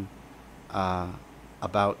person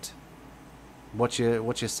about what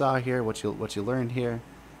you saw here, what you learned here,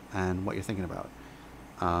 and what you're thinking about.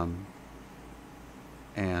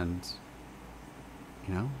 And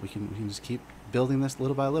we can just keep building this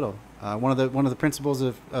little by little. One of the principles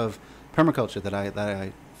of permaculture that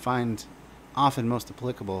I find often most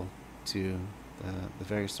applicable to the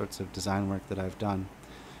various sorts of design work that I've done,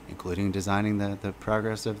 including designing the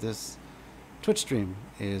progress of this Twitch stream,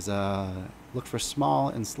 is look for small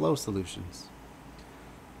and slow solutions.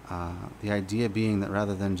 The idea being that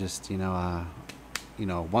rather than just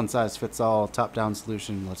one size fits all top down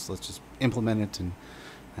solution, let's just implement it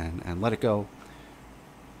and let it go.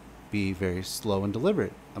 Be very slow and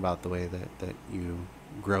deliberate about the way that you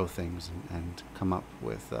grow things and come up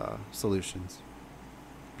with solutions.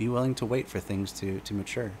 Be willing to wait for things to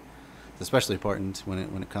mature. It's especially important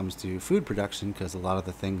when it comes to food production, because a lot of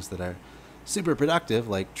the things that are super productive,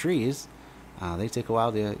 like trees, they take a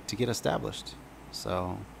while to get established.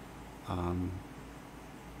 So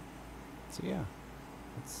yeah,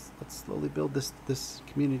 let's slowly build this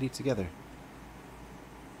community together.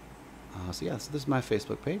 So this is my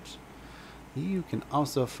Facebook page. You can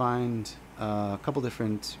also find a couple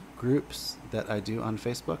different groups that I do on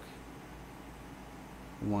Facebook.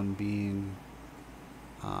 One being,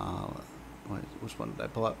 which one did I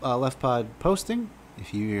pull up? Left Pod Posting.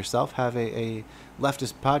 If you yourself have a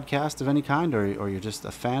leftist podcast of any kind, or you're just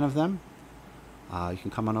a fan of them, you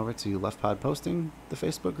can come on over to Left Pod Posting, the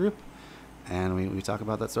Facebook group, and we talk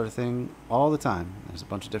about that sort of thing all the time. There's a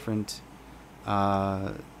bunch of different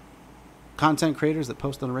content creators that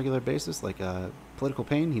post on a regular basis, like Political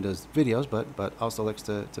Pain. He does videos, but also likes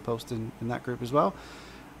to post in that group as well.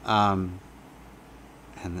 And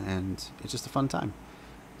it's just a fun time.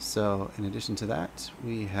 So in addition to that,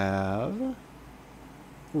 we have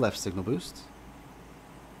Left Signal Boost,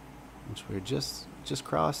 which we're just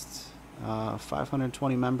crossed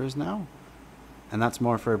 520 members now, and that's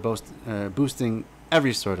more for boosting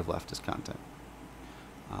every sort of leftist content.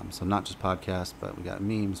 So not just podcasts, but we got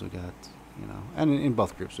memes, we got and in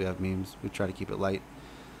both groups we have memes. We try to keep it light.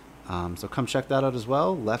 So come check that out as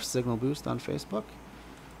well. Left Signal Boost on Facebook.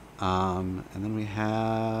 And then we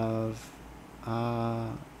have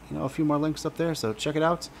a few more links up there, so check it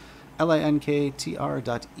out.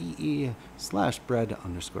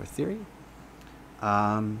 linktr.ee/bread_theory.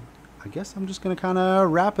 I guess I'm just going to kind of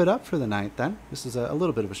wrap it up for the night then. This is a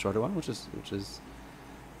little bit of a shorter one, which is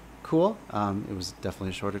cool. It was definitely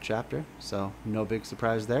a shorter chapter, so no big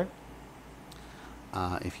surprise there.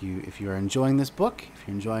 If you are enjoying this book, if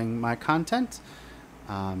you're enjoying my content,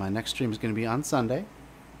 my next stream is going to be on Sunday.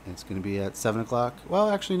 It's going to be at 7 o'clock. Well,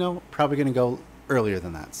 actually, no, probably going to go earlier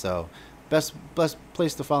than that. So best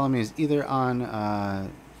place to follow me is either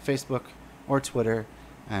on Facebook or Twitter,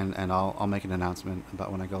 and I'll make an announcement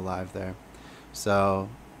about when I go live there. So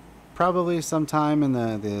probably sometime in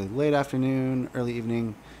the late afternoon, early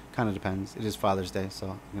evening, kind of depends. It is Father's Day, so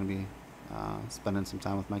I'm going to be spending some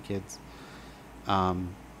time with my kids.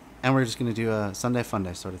 And we're just going to do a Sunday Fun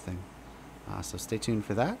Day sort of thing. So stay tuned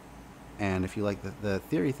for that. And if you like the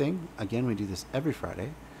theory thing, again, we do this every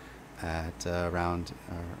Friday at around,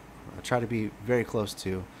 I try to be very close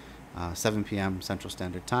to 7 p.m. Central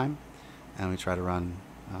Standard Time. And we try to run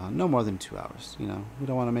no more than 2 hours. We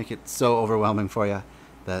don't want to make it so overwhelming for you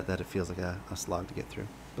that it feels like a slog to get through.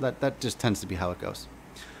 But that just tends to be how it goes.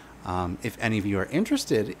 If any of you are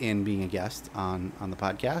interested in being a guest on the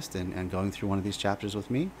podcast and going through one of these chapters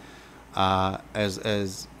with me,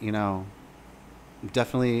 as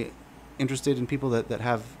definitely interested in people that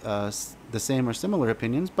have the same or similar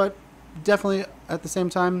opinions, but definitely at the same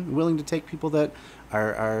time willing to take people that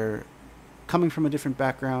are coming from a different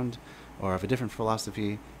background or of a different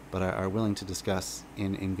philosophy, but are willing to discuss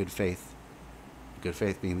in good faith. Good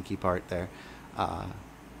faith being the key part there.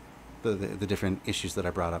 The different issues that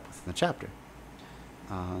I brought up within the chapter.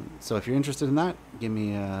 So if you're interested in that, give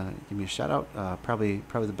me a shout out. Probably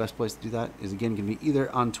the best place to do that is again going to be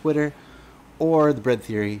either on Twitter or the Bread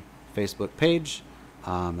Theory Facebook page.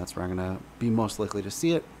 That's where I'm going to be most likely to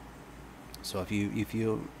see it. So if you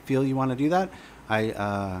feel you want to do that,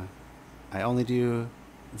 I only do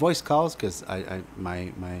voice calls because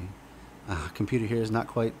my computer here is not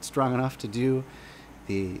quite strong enough to do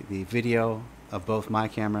the video of both my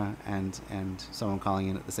camera and someone calling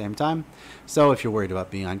in at the same time. So if you're worried about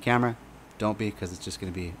being on camera, don't be, because it's just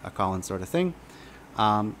going to be a call-in sort of thing.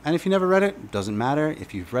 And if you never read it, doesn't matter.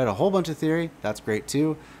 If you've read a whole bunch of theory, that's great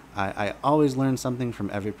too. I always learn something from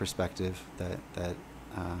every perspective that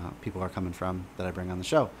people are coming from that I bring on the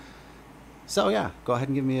show. So yeah, go ahead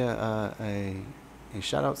and give me a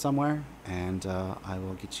shout out somewhere, and I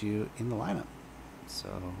will get you in the lineup. So